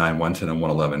 109, 110, and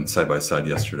 111 side by side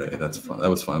yesterday. That's fun. That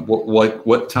was fun.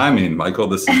 What timing, Michael?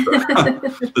 This is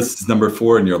this is number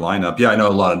 4 in your lineup. Yeah, I know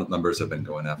a lot of numbers have been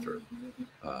going after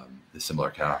the similar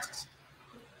casks.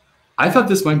 I thought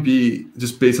this might be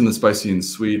just based on the spicy and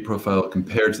sweet profile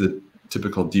compared to the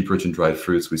typical deep, rich, and dried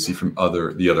fruits we see from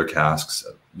the other casks,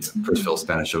 first fill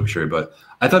Spanish oak sherry. But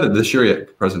I thought that the sherry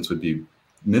presence would be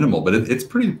minimal, but it's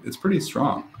pretty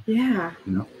strong. Yeah.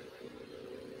 You know.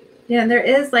 Yeah, and there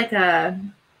is like I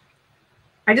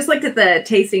just looked at the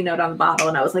tasting note on the bottle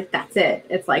and I was like, that's it.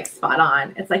 It's like spot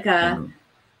on. It's like can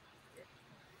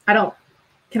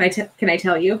I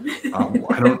tell you?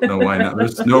 I don't know why not.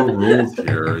 There's no rules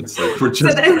here. It's like we're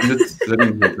just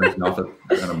sitting here drinking off on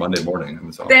a Monday morning.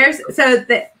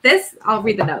 This, I'll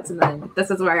read the notes and then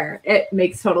this is where it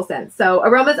makes total sense. So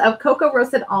aromas of cocoa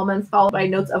roasted almonds followed by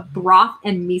notes of broth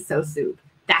and miso soup.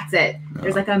 That's it. No.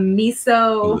 There's like a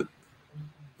miso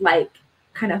like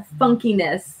kind of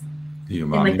funkiness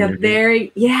in like the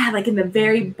in the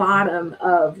very bottom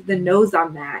of the nose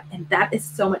on that, and that is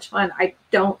so much fun. I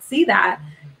don't see that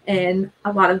in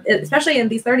a lot of, especially in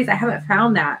these 30s. I haven't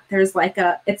found that. There's like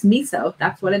it's miso.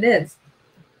 That's what it is.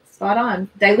 Spot on.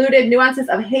 Diluted nuances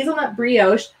of hazelnut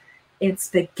brioche and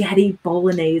spaghetti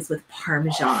bolognese with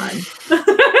Parmesan.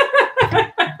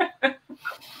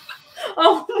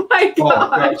 Oh my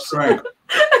gosh.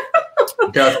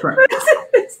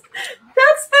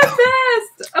 That's the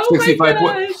best. Oh my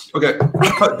gosh. Okay.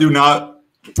 Do not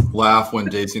laugh when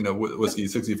tasting a whiskey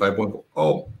 65 point.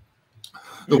 Oh,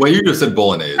 the way you just said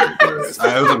bolognese. I was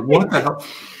like, what the hell?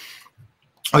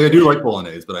 I do like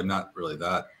bolognese, but I'm not really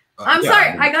that. I'm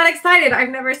sorry. I got excited. I've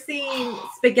never seen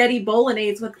spaghetti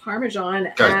bolognese with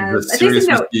Parmesan. Guys, serious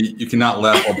whiskey. You cannot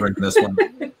laugh while drinking this one.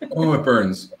 Oh, it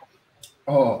burns.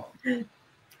 Oh, it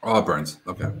burns.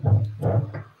 Okay.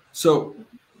 So,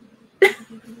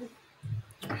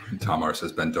 Tom R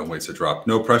says, Ben, don't waste a drop.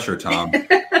 No pressure, Tom.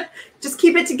 Just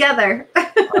keep it together.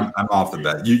 I'm off the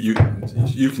bat. You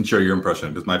can share your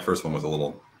impression because my first one was a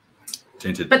little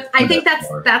tainted. But I think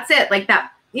that's it. Like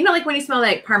that you know, like when you smell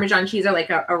like Parmesan cheese or like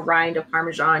a rind of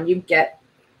Parmesan, you get,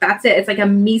 that's it. It's like a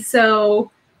miso,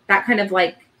 that kind of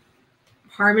like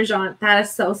Parmesan. That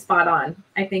is so spot on.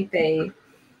 I think they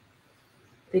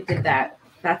did that.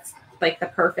 That's like the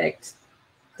perfect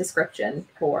description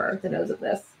for the nose of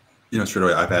this. You know, straight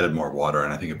away, I've added more water,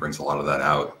 and I think it brings a lot of that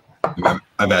out.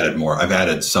 I've added more. I've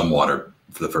added some water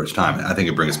for the first time, and I think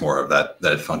it brings more of that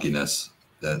funkiness,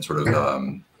 that sort of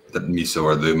that miso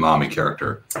or the umami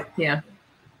character. Yeah.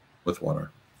 With water.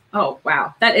 Oh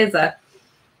wow, that is a.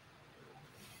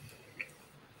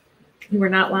 You were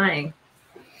not lying.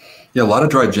 Yeah, a lot of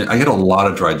dry ginger. I get a lot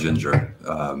of dry ginger.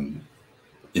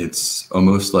 It's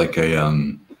almost like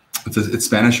a it's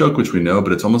Spanish oak, which we know,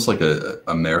 but it's almost like a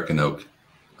American oak.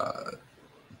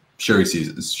 Sherry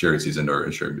seasoned,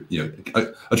 or sherry, you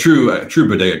know, a true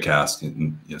bodega cask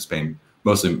in, you know, Spain,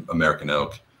 mostly American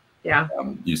oak. Yeah.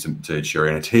 Used to age sherry,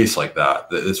 and it tastes like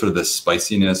that. The sort of the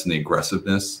spiciness and the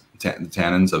aggressiveness, the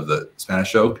tannins of the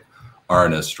Spanish oak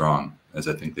aren't as strong as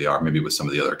I think they are, maybe with some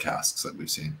of the other casks that we've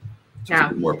seen. So yeah. It's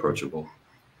a bit more approachable.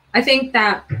 I think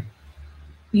that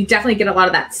you definitely get a lot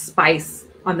of that spice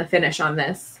on the finish on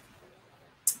this.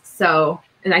 So,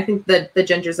 and I think the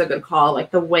ginger's a good call. Like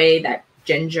the way that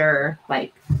ginger,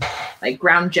 like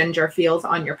ground ginger feels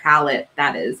on your palate,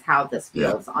 that is how this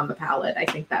feels on the palate. I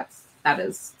think that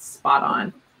is spot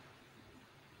on.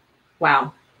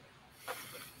 Wow.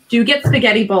 Do you get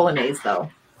spaghetti bolognese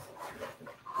though?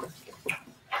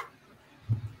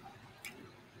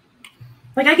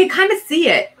 Like I could kind of see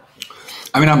it.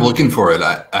 I mean, I'm looking for it.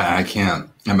 I can't.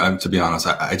 To be honest,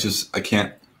 I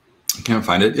can't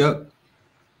find it yet.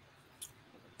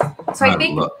 So I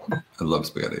love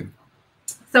spaghetti.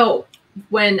 So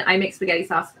when I make spaghetti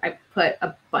sauce, I put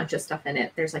a bunch of stuff in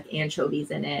it. There's like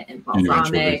anchovies in it and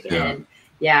balsamic and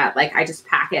like I just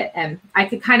pack it, and I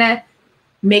could kind of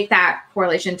make that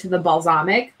correlation to the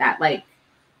balsamic, that like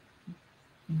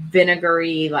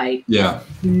vinegary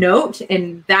note,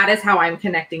 and that is how I'm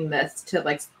connecting this to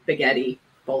like spaghetti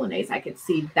bolognese. I could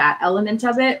see that element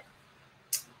of it,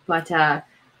 but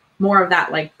more of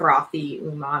that like brothy,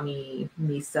 umami,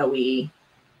 miso-y,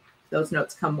 those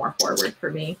notes come more forward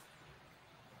for me.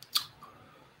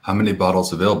 How many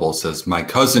bottles available? Says my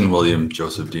cousin William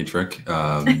Joseph Dietrich.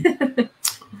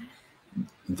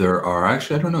 There are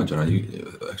actually, I don't know, Jenna.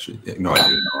 You actually, no, I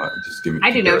do know. Just give me.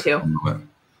 I do know too.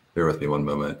 Bear with me one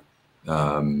moment.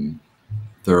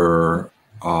 There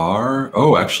are.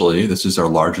 Oh, actually, this is our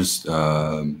largest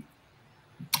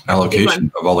allocation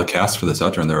of all the casks for this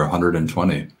Outturn. There are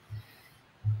 120.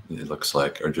 It looks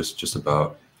like, or just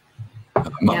about.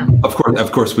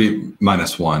 Of course, we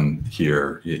minus one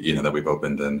here. You know that we've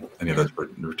opened, and any of those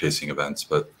were tasting events.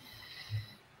 But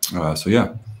so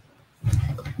yeah.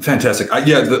 Fantastic.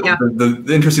 The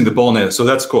interesting, the bolognese. So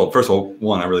that's cool. First of all,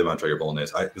 one, I really want to try your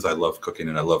bolognese because I love cooking,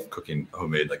 and I love cooking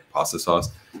homemade like pasta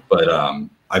sauce. But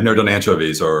I've never done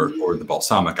anchovies or the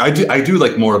balsamic. I do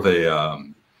like more of a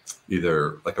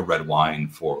either like a red wine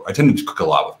for. I tend to cook a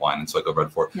lot with wine, and so I go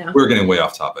red for it. Yeah. We're getting way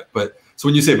off topic, but so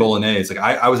when you say bolognese, like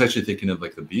I was actually thinking of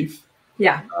like the beef.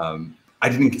 Yeah. I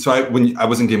didn't. So I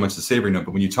wasn't getting much the savory note,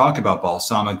 but when you talk about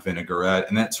balsamic vinaigrette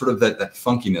and that sort of that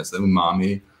funkiness, the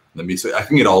umami. The miso, I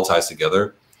think it all ties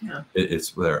together. Yeah,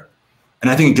 it's there,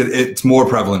 and I think it's more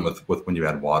prevalent with when you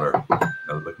add water,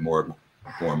 like more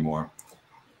and more.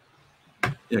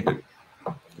 Yeah, good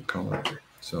color.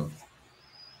 So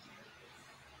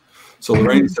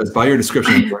Lorraine says, by your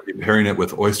description, I'm going to be pairing it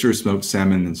with oyster, smoked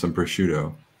salmon, and some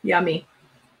prosciutto. Yummy.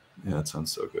 Yeah, that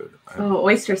sounds so good.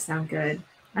 Oysters sound good.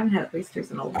 I haven't had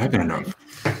oysters in a long time.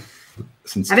 I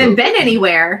haven't been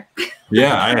anywhere.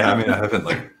 Yeah, I mean, I haven't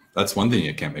like. That's one thing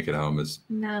you can't make at home is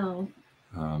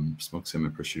smoked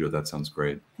salmon prosciutto. That sounds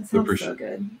great. That sounds so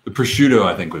good. The prosciutto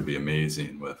I think would be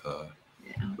amazing with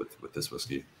this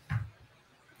whiskey.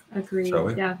 Agreed.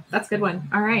 Yeah, that's a good one.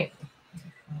 All right.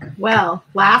 Well,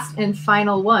 last and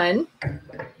final one.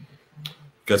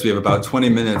 Guys, we have about 20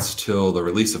 minutes till the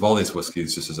release of all these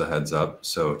whiskeys, just as a heads up.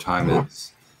 So time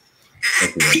is,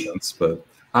 but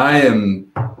I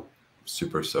am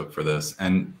super stoked for this.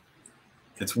 And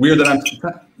it's weird that I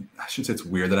shouldn't say it's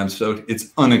weird that I'm stoked.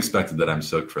 It's unexpected that I'm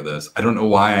stoked for this. I don't know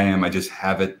why I am. I just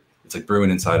have it. It's like brewing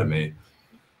inside of me.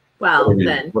 Well,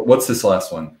 then. What's this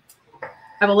last one?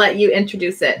 I will let you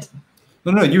introduce it.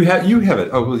 No, you have it.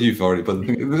 Oh, well, you've already put the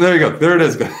thing. There you go. There it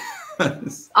is,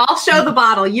 guys. I'll show the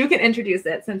bottle. You can introduce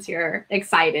it since you're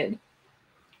excited.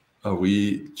 A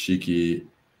wee cheeky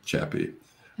chappy.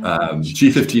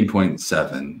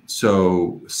 G15.7.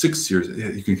 So 6 years.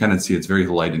 You can kind of see it's very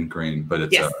light and green, but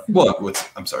it's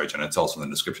I'm sorry, Jenna. It's also in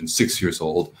the description. 6 years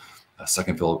old.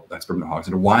 Second fill expert in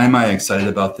Hogshead. Why am I excited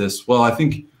about this? Well, I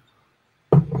think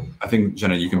I think,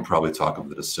 Jenna, you can probably talk of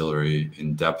the distillery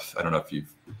in depth. I don't know if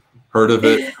you've heard of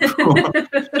it.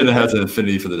 Jenna has an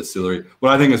affinity for the distillery.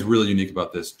 What I think is really unique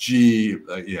about this, G,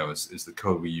 is the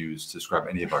code we use to describe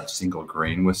any of our single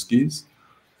grain whiskeys.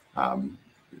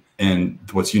 And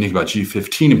what's unique about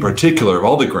G15 in particular, of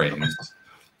all the grains,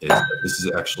 is that this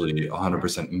is actually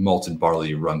 100% malted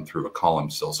barley run through a column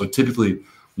still. So typically, when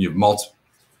you have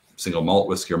single malt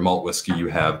whiskey or malt whiskey,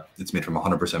 it's made from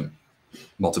 100%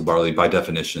 malted barley by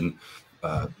definition,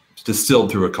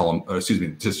 distilled through a column,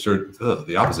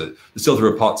 the opposite, distilled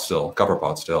through a pot still, copper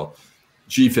pot still.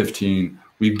 G15,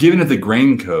 we've given it the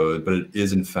grain code, but it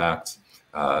is in fact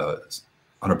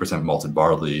 100% malted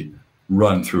barley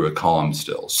run through a column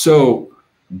still. So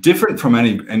different from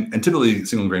any, and typically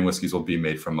single grain whiskeys will be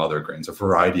made from other grains, a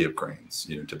variety of grains,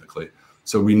 typically.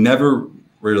 So we never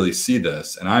rarely see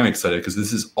this, and I'm excited because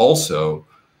this is also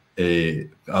a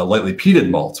lightly peated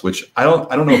malt, which I don't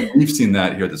know if we've seen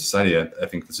that here at the society. I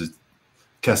think this is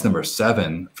cast number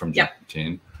 7 from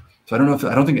G15. So I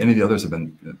don't think any of the others have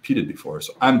been peated before.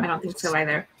 So I don't think so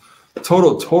either.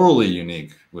 Totally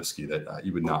unique whiskey that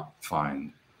you would not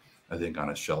find, I think, on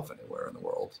a shelf anywhere in the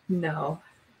world. No.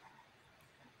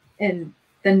 And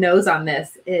the nose on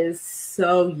this is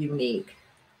so unique.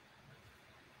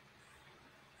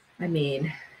 I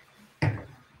mean,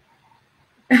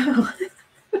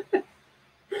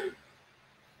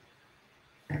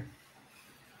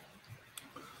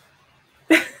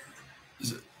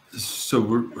 so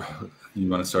you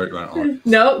want to start?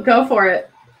 No, go for it.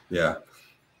 Yeah.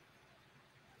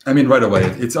 I mean, right away,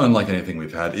 it's unlike anything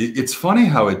we've had. It's funny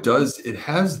how it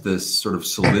has this sort of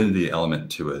salinity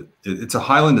element to it. It's a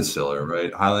Highland distiller,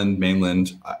 right? Highland,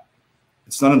 mainland.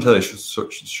 It's not entirely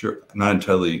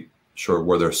sure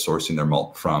where they're sourcing their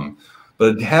malt from,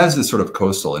 but it has this sort of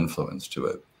coastal influence to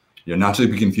it. Not to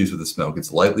be confused with the smoke.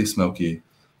 It's lightly smoky,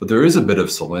 but there is a bit of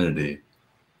salinity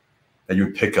that you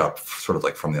would pick up sort of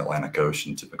like from the Atlantic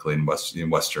Ocean, typically in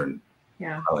Western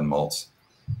Highland malts.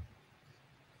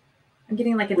 I'm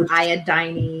getting like an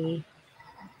iodine-y,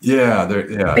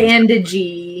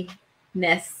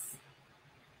 bandagey-ness.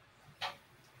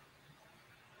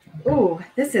 Ooh,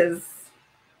 this is...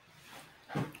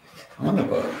 I want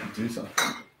to do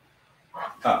something.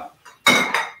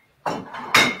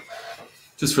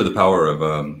 Just for the power of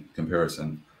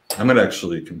comparison, I'm going to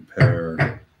actually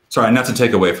compare... Sorry, not to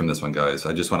take away from this one, guys.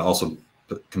 I just want to also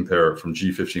compare from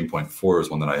G15.4 is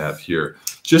one that I have here,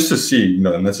 just to see,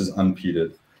 and this is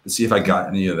unpeated, to see if I got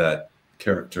any of that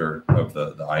character of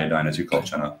the iodine, as you call it,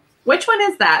 Jenna. Which one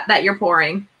is that you're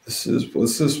pouring? This is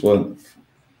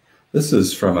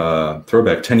from a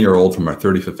throwback 10-year-old from our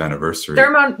 35th anniversary.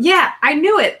 Yeah, I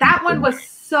knew it. That one was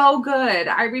so good.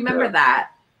 I remember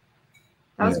that.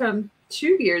 That was from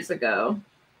 2 years ago.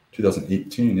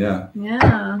 2018, yeah.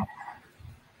 Yeah.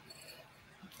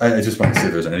 I just want to see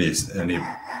if there's any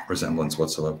resemblance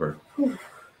whatsoever.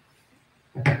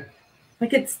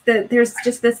 Like there's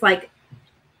just this like,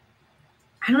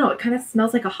 I don't know, it kind of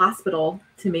smells like a hospital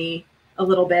to me a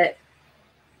little bit.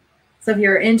 So if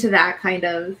you're into that kind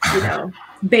of,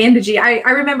 bandagey,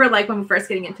 I remember like when we first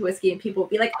getting into whiskey and people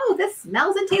would be like, oh, this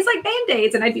smells and tastes like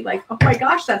Band-Aids. And I'd be like, oh my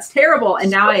gosh, that's terrible.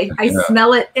 And now I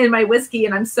smell it in my whiskey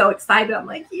and I'm so excited. I'm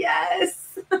like,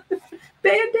 yes,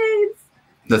 Band-Aids.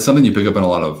 That's something you pick up in a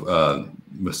lot of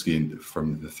whiskey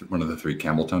from one of the 3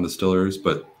 Campbelltown distillers,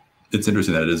 but it's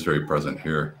interesting that it is very present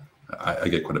here. I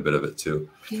get quite a bit of it too.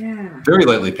 Yeah. Very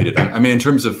lightly peated. I mean, in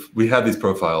terms of, we have these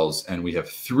profiles and we have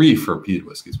 3 for peated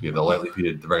whiskeys. We have the lightly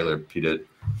peated, the regular peated,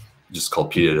 just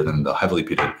called peated, and then the heavily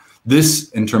peated. This,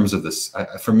 in terms of this,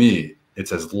 for me,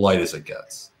 it's as light as it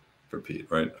gets for peat,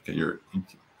 right? Okay, you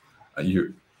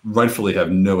rightfully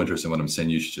have no interest in what I'm saying.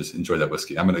 You should just enjoy that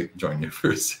whiskey. I'm going to join you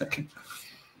for a second.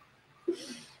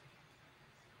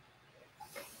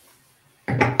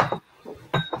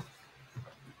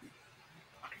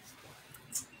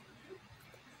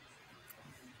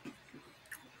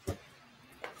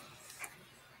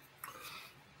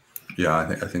 Yeah,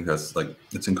 I think that's like,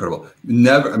 it's incredible.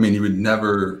 You would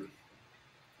never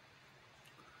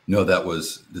know that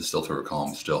was distilled through a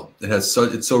column still. It's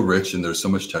so rich and there's so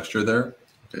much texture there.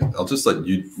 Okay, I'll just let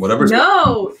you, whatever.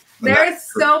 No, there's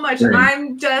so much.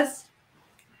 I'm just,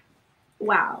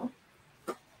 wow.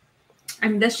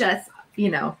 This just,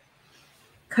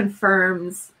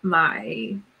 confirms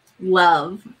my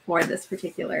love for this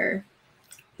particular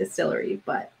distillery,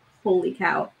 but holy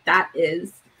cow,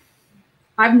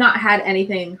 I've not had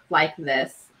anything like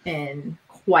this in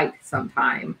quite some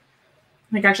time.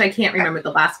 Like, actually, I can't remember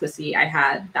the last whiskey I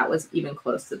had that was even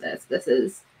close to this. This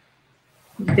is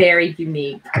very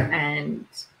unique and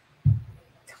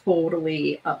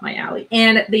totally up my alley.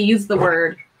 And they use the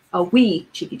word a wee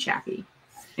cheeky chappy.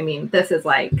 I mean, this is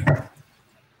my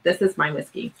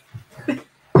whiskey.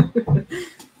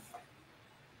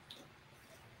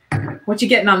 What you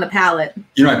getting on the palate?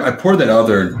 You know, I poured that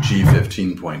other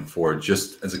G15.4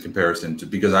 just as a comparison to,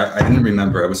 because I didn't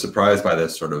remember. I was surprised by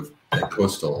this sort of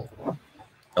coastal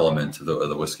element to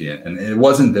the whiskey, and it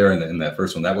wasn't there in that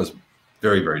first one. That was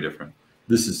very, very different.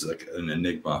 This is like an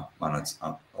enigma on its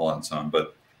all on its own.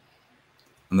 But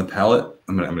on the palate,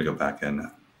 I'm gonna go back in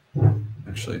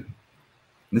actually. And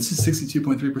this is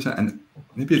 62.3%, and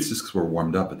maybe it's just because we're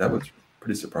warmed up, but that was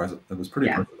pretty surprising. That was pretty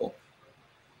incredible.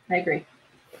 I agree.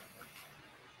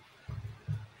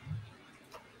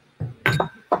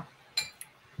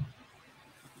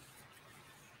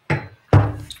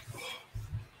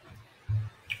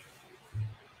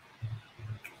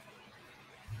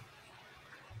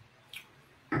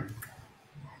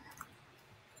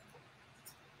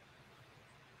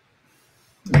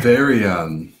 Very, I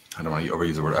don't want to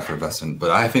overuse the word effervescent,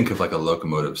 but I think of like a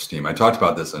locomotive steam. I talked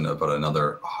about this about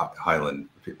another Highland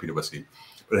peated whiskey,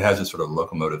 but it has this sort of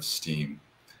locomotive steam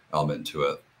element to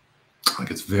it. Like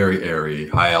it's very airy,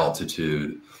 high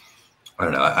altitude. I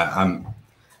don't know.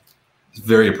 It's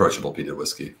very approachable peated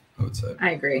whiskey, I would say.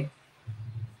 I agree.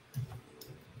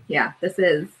 Yeah, this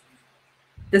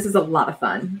is a lot of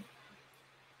fun.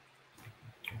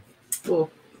 Ooh.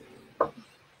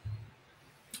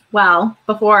 Well,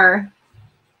 before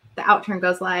the Outturn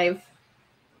goes live,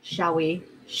 shall we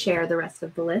share the rest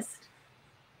of the list?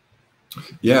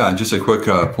 Yeah, and just a quick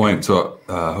point. So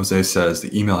Jose says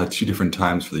the email had 2 different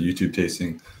times for the YouTube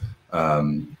tasting.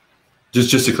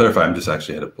 Just to clarify, I'm just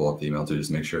actually had to pull up the email to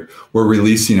just make sure. We're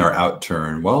releasing our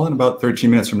Outturn, well, in about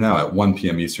 13 minutes from now at 1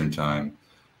 p.m. Eastern time.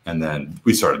 And then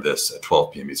we started this at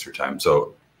 12 p.m. Eastern time.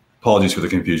 So apologies for the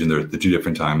confusion. There are the 2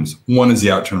 different times. One is the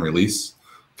Outturn release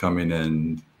coming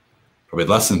in probably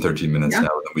less than 13 minutes now.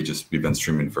 And we've been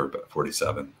streaming for about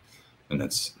 47. And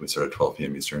we started at 12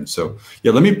 p.m. Eastern. So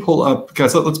yeah, let me pull up,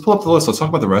 guys, let's pull up the list. Let's talk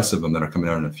about the rest of them that are coming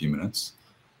out in a few minutes.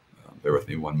 Bear with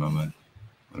me one moment.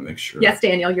 I want to make sure. Yes,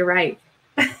 Daniel, you're right.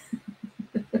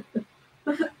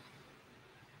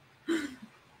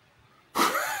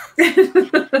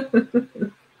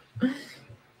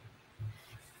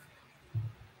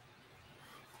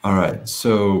 All right,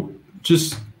 so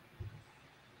just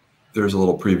there's a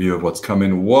little preview of what's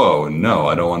coming. Whoa, no,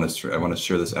 I don't want to. I want to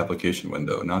share this application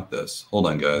window, not this. Hold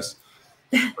on, guys.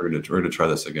 We're gonna try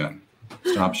this again.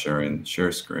 Stop sharing.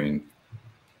 Share screen.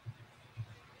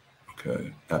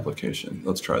 Okay, application.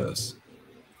 Let's try this.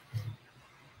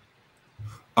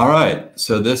 All right,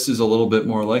 so this is a little bit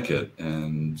more like it,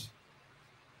 and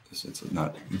it's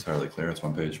not entirely clear. It's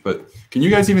one page, but can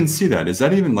you guys even see that? Is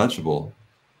that even legible?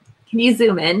 Can you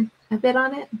zoom in a bit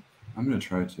on it? I'm going to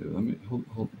try to. Let me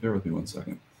bear with me 1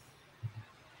 second.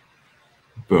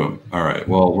 Boom. All right.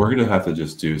 Well, we're going to have to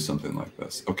just do something like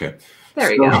this. Okay. There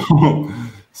we go.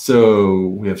 So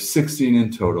we have 16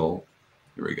 in total.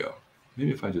 Here we go.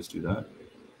 Maybe if I just do that.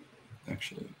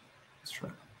 Actually, let's try.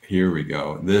 Here we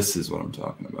go. This is what I'm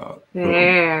talking about.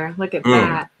 There. Boom. Look at Boom.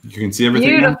 that. You can see everything.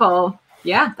 Beautiful. Now?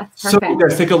 Yeah, that's perfect. So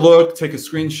guys, take a look, take a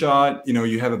screenshot. You know,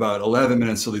 you have about 11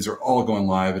 minutes, so these are all going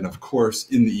live. And of course,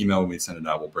 in the email when we send it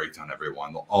out, we'll break down every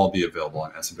one. They'll all be available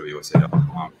on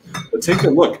smwusa.com. But take a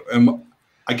look.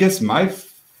 I guess my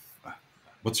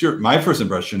first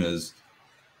impression is,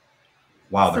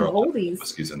 wow, there are oldies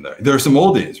whiskeys in there. There are some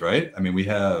oldies, right? I mean, we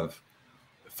have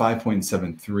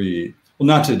 5.73. Well,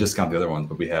 not to discount the other ones,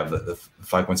 but we have the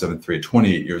 5.73,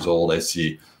 28 years old. I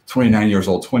see 29 years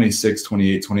old, 26,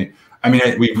 28, 20. I mean,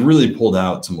 we've really pulled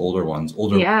out some older ones,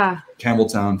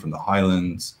 Campbelltown from the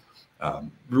Highlands,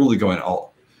 really going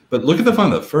all. But look at the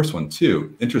fun of the first one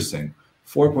too. Interesting,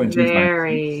 4.25.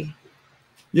 Very.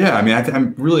 Yeah, I mean,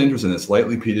 I'm really interested in this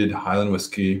lightly peated Highland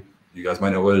whiskey. You guys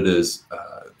might know what it is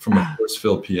from a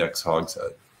Horsfield PX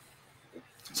hogshead.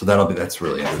 So that's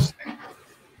really interesting.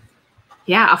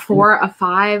 Yeah, a 4, a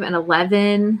 5, an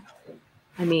 11.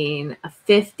 I mean, a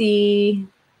 50.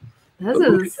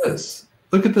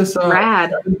 Look at this.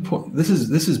 Rad. This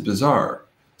is bizarre.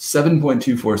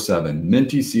 7.247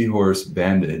 minty seahorse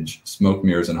bandage, smoke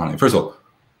mirrors and honey. First of all,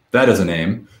 that is a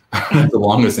name. The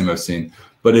longest name I've seen.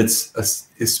 But it's a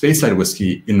Speyside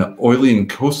whiskey in the oily and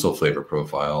coastal flavor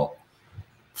profile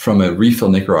from a refill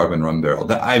Nicaraguan rum barrel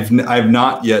that I've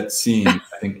not yet seen. I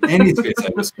think any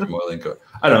Speyside whiskey from oily and coastal.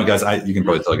 I don't know, guys. You can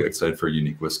probably tell I get excited for a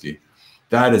unique whiskey.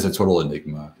 That is a total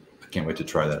enigma. I can't wait to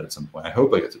try that at some point. I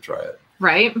hope I get to try it.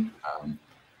 Right.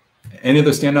 Any other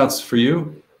standouts for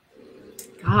you?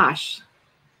 Gosh.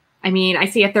 I mean, I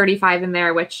see a 35 in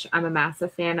there, which I'm a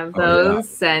massive fan of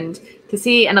those. And to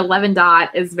see an 11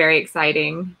 dot is very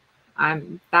exciting.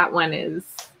 That one is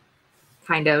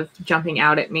kind of jumping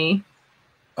out at me.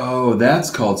 Oh, that's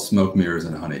called Smoke Mirrors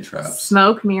and Honey Traps.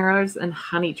 Smoke mirrors and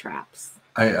honey traps.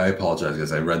 I apologize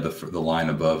because I read the line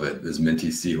above it is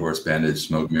minty seahorse bandage,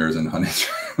 smoke mirrors, and honey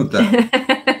traps.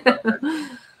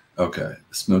 Okay,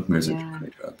 smoke mirrors and honey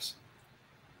traps.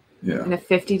 Yeah. And a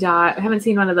 50 dot. I haven't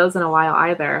seen one of those in a while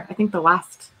either. I think the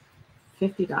last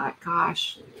 50 dot.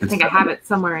 Gosh, I think I have it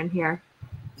somewhere in here.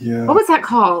 Yeah. What was that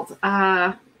called?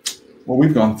 Well,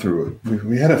 we've gone through it.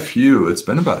 We had a few. It's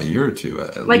been about a year or two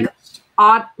at like least.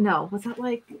 Odd. No, was that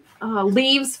like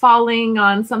leaves falling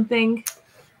on something?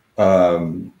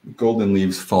 Golden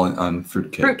leaves falling on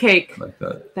fruitcake. Fruitcake. Like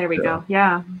that. There we go.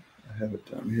 Yeah. I have it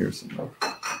down here somewhere.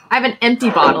 I have an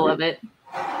empty bottle of it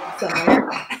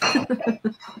somewhere.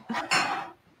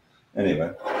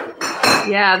 Anyway.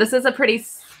 Yeah, this is a pretty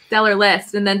stellar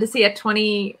list. And then to see a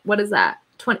 20, what is that?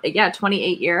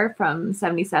 28 year from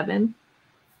 77.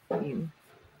 I mean,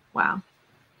 wow.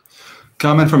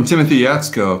 Comment from Timothy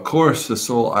Yatsko. Of course, the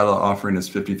Sol Isla offering is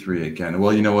 53 again.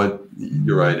 Well, you know what?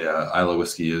 You're right. Isla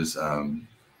whiskey is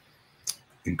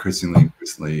increasingly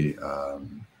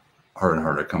harder and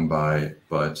harder to come by,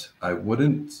 but I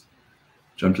wouldn't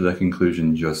jump to that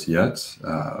conclusion just yet.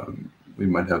 We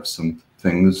might have some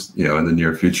things, you know, in the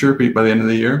near future by the end of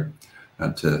the year,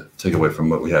 not to take away from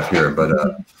what we have here, but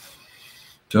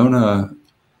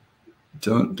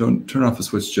don't turn off the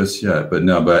switch just yet. But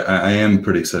no, but I am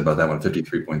pretty excited about that one.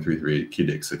 53.33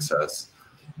 Cubic success.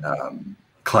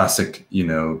 Classic, you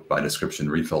know, by description,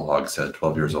 refill hogshead,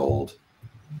 12 years old.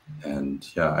 And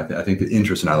yeah, I think the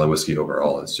interest in Isla whiskey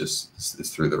overall is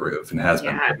through the roof and has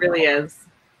been. Yeah, it really is.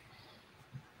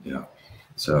 Yeah.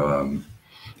 So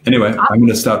anyway, I'm going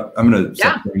to stop.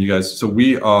 Stop you guys. So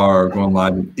we are going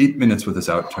live in 8 minutes with this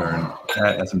Outturn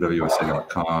at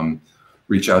smwsa.com.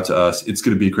 Reach out to us. It's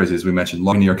going to be crazy. As we mentioned,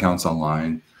 log in your accounts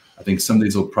online. I think some of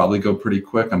these will probably go pretty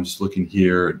quick. I'm just looking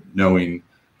here, knowing,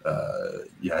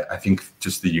 I think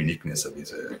just the uniqueness of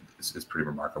these is pretty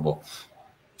remarkable.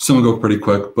 Some will go pretty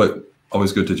quick, but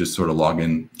always good to just sort of log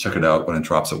in, check it out when it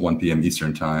drops at 1 p.m.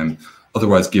 Eastern time.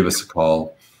 Otherwise, give us a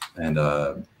call. And,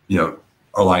 you know,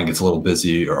 our line gets a little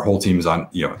busy. Our whole team is on,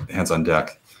 you know, hands on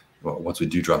deck once we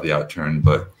do drop the Outturn.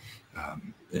 But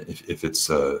if it's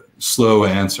slow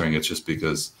answering, it's just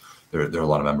because there are a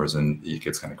lot of members and it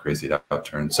gets kind of crazy at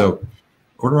Outturn. So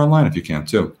order online if you can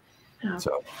too. Yeah.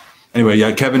 So anyway,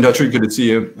 yeah, Kevin Dutry, good to see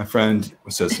you. My friend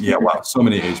says, yeah, wow, so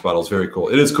many aged bottles. Very cool.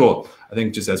 It is cool. I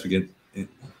think just as we get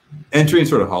entering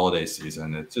sort of holiday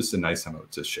season, it's just a nice time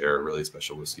to share a really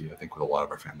special whiskey, I think, with a lot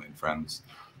of our family and friends.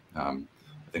 I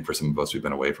think for some of us, we've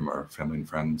been away from our family and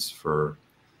friends for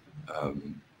a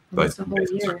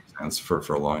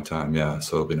long time. Yeah.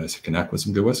 So it'll be nice to connect with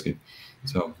some good whiskey.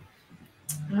 So.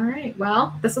 All right.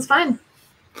 Well, this was fun.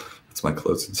 That's my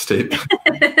closing statement.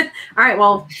 All right.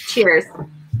 Well, cheers.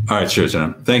 All right. Cheers,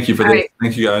 Jenna. Thank you for this. Right.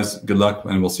 Thank you guys. Good luck.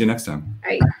 And we'll see you next time. All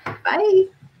right. Bye.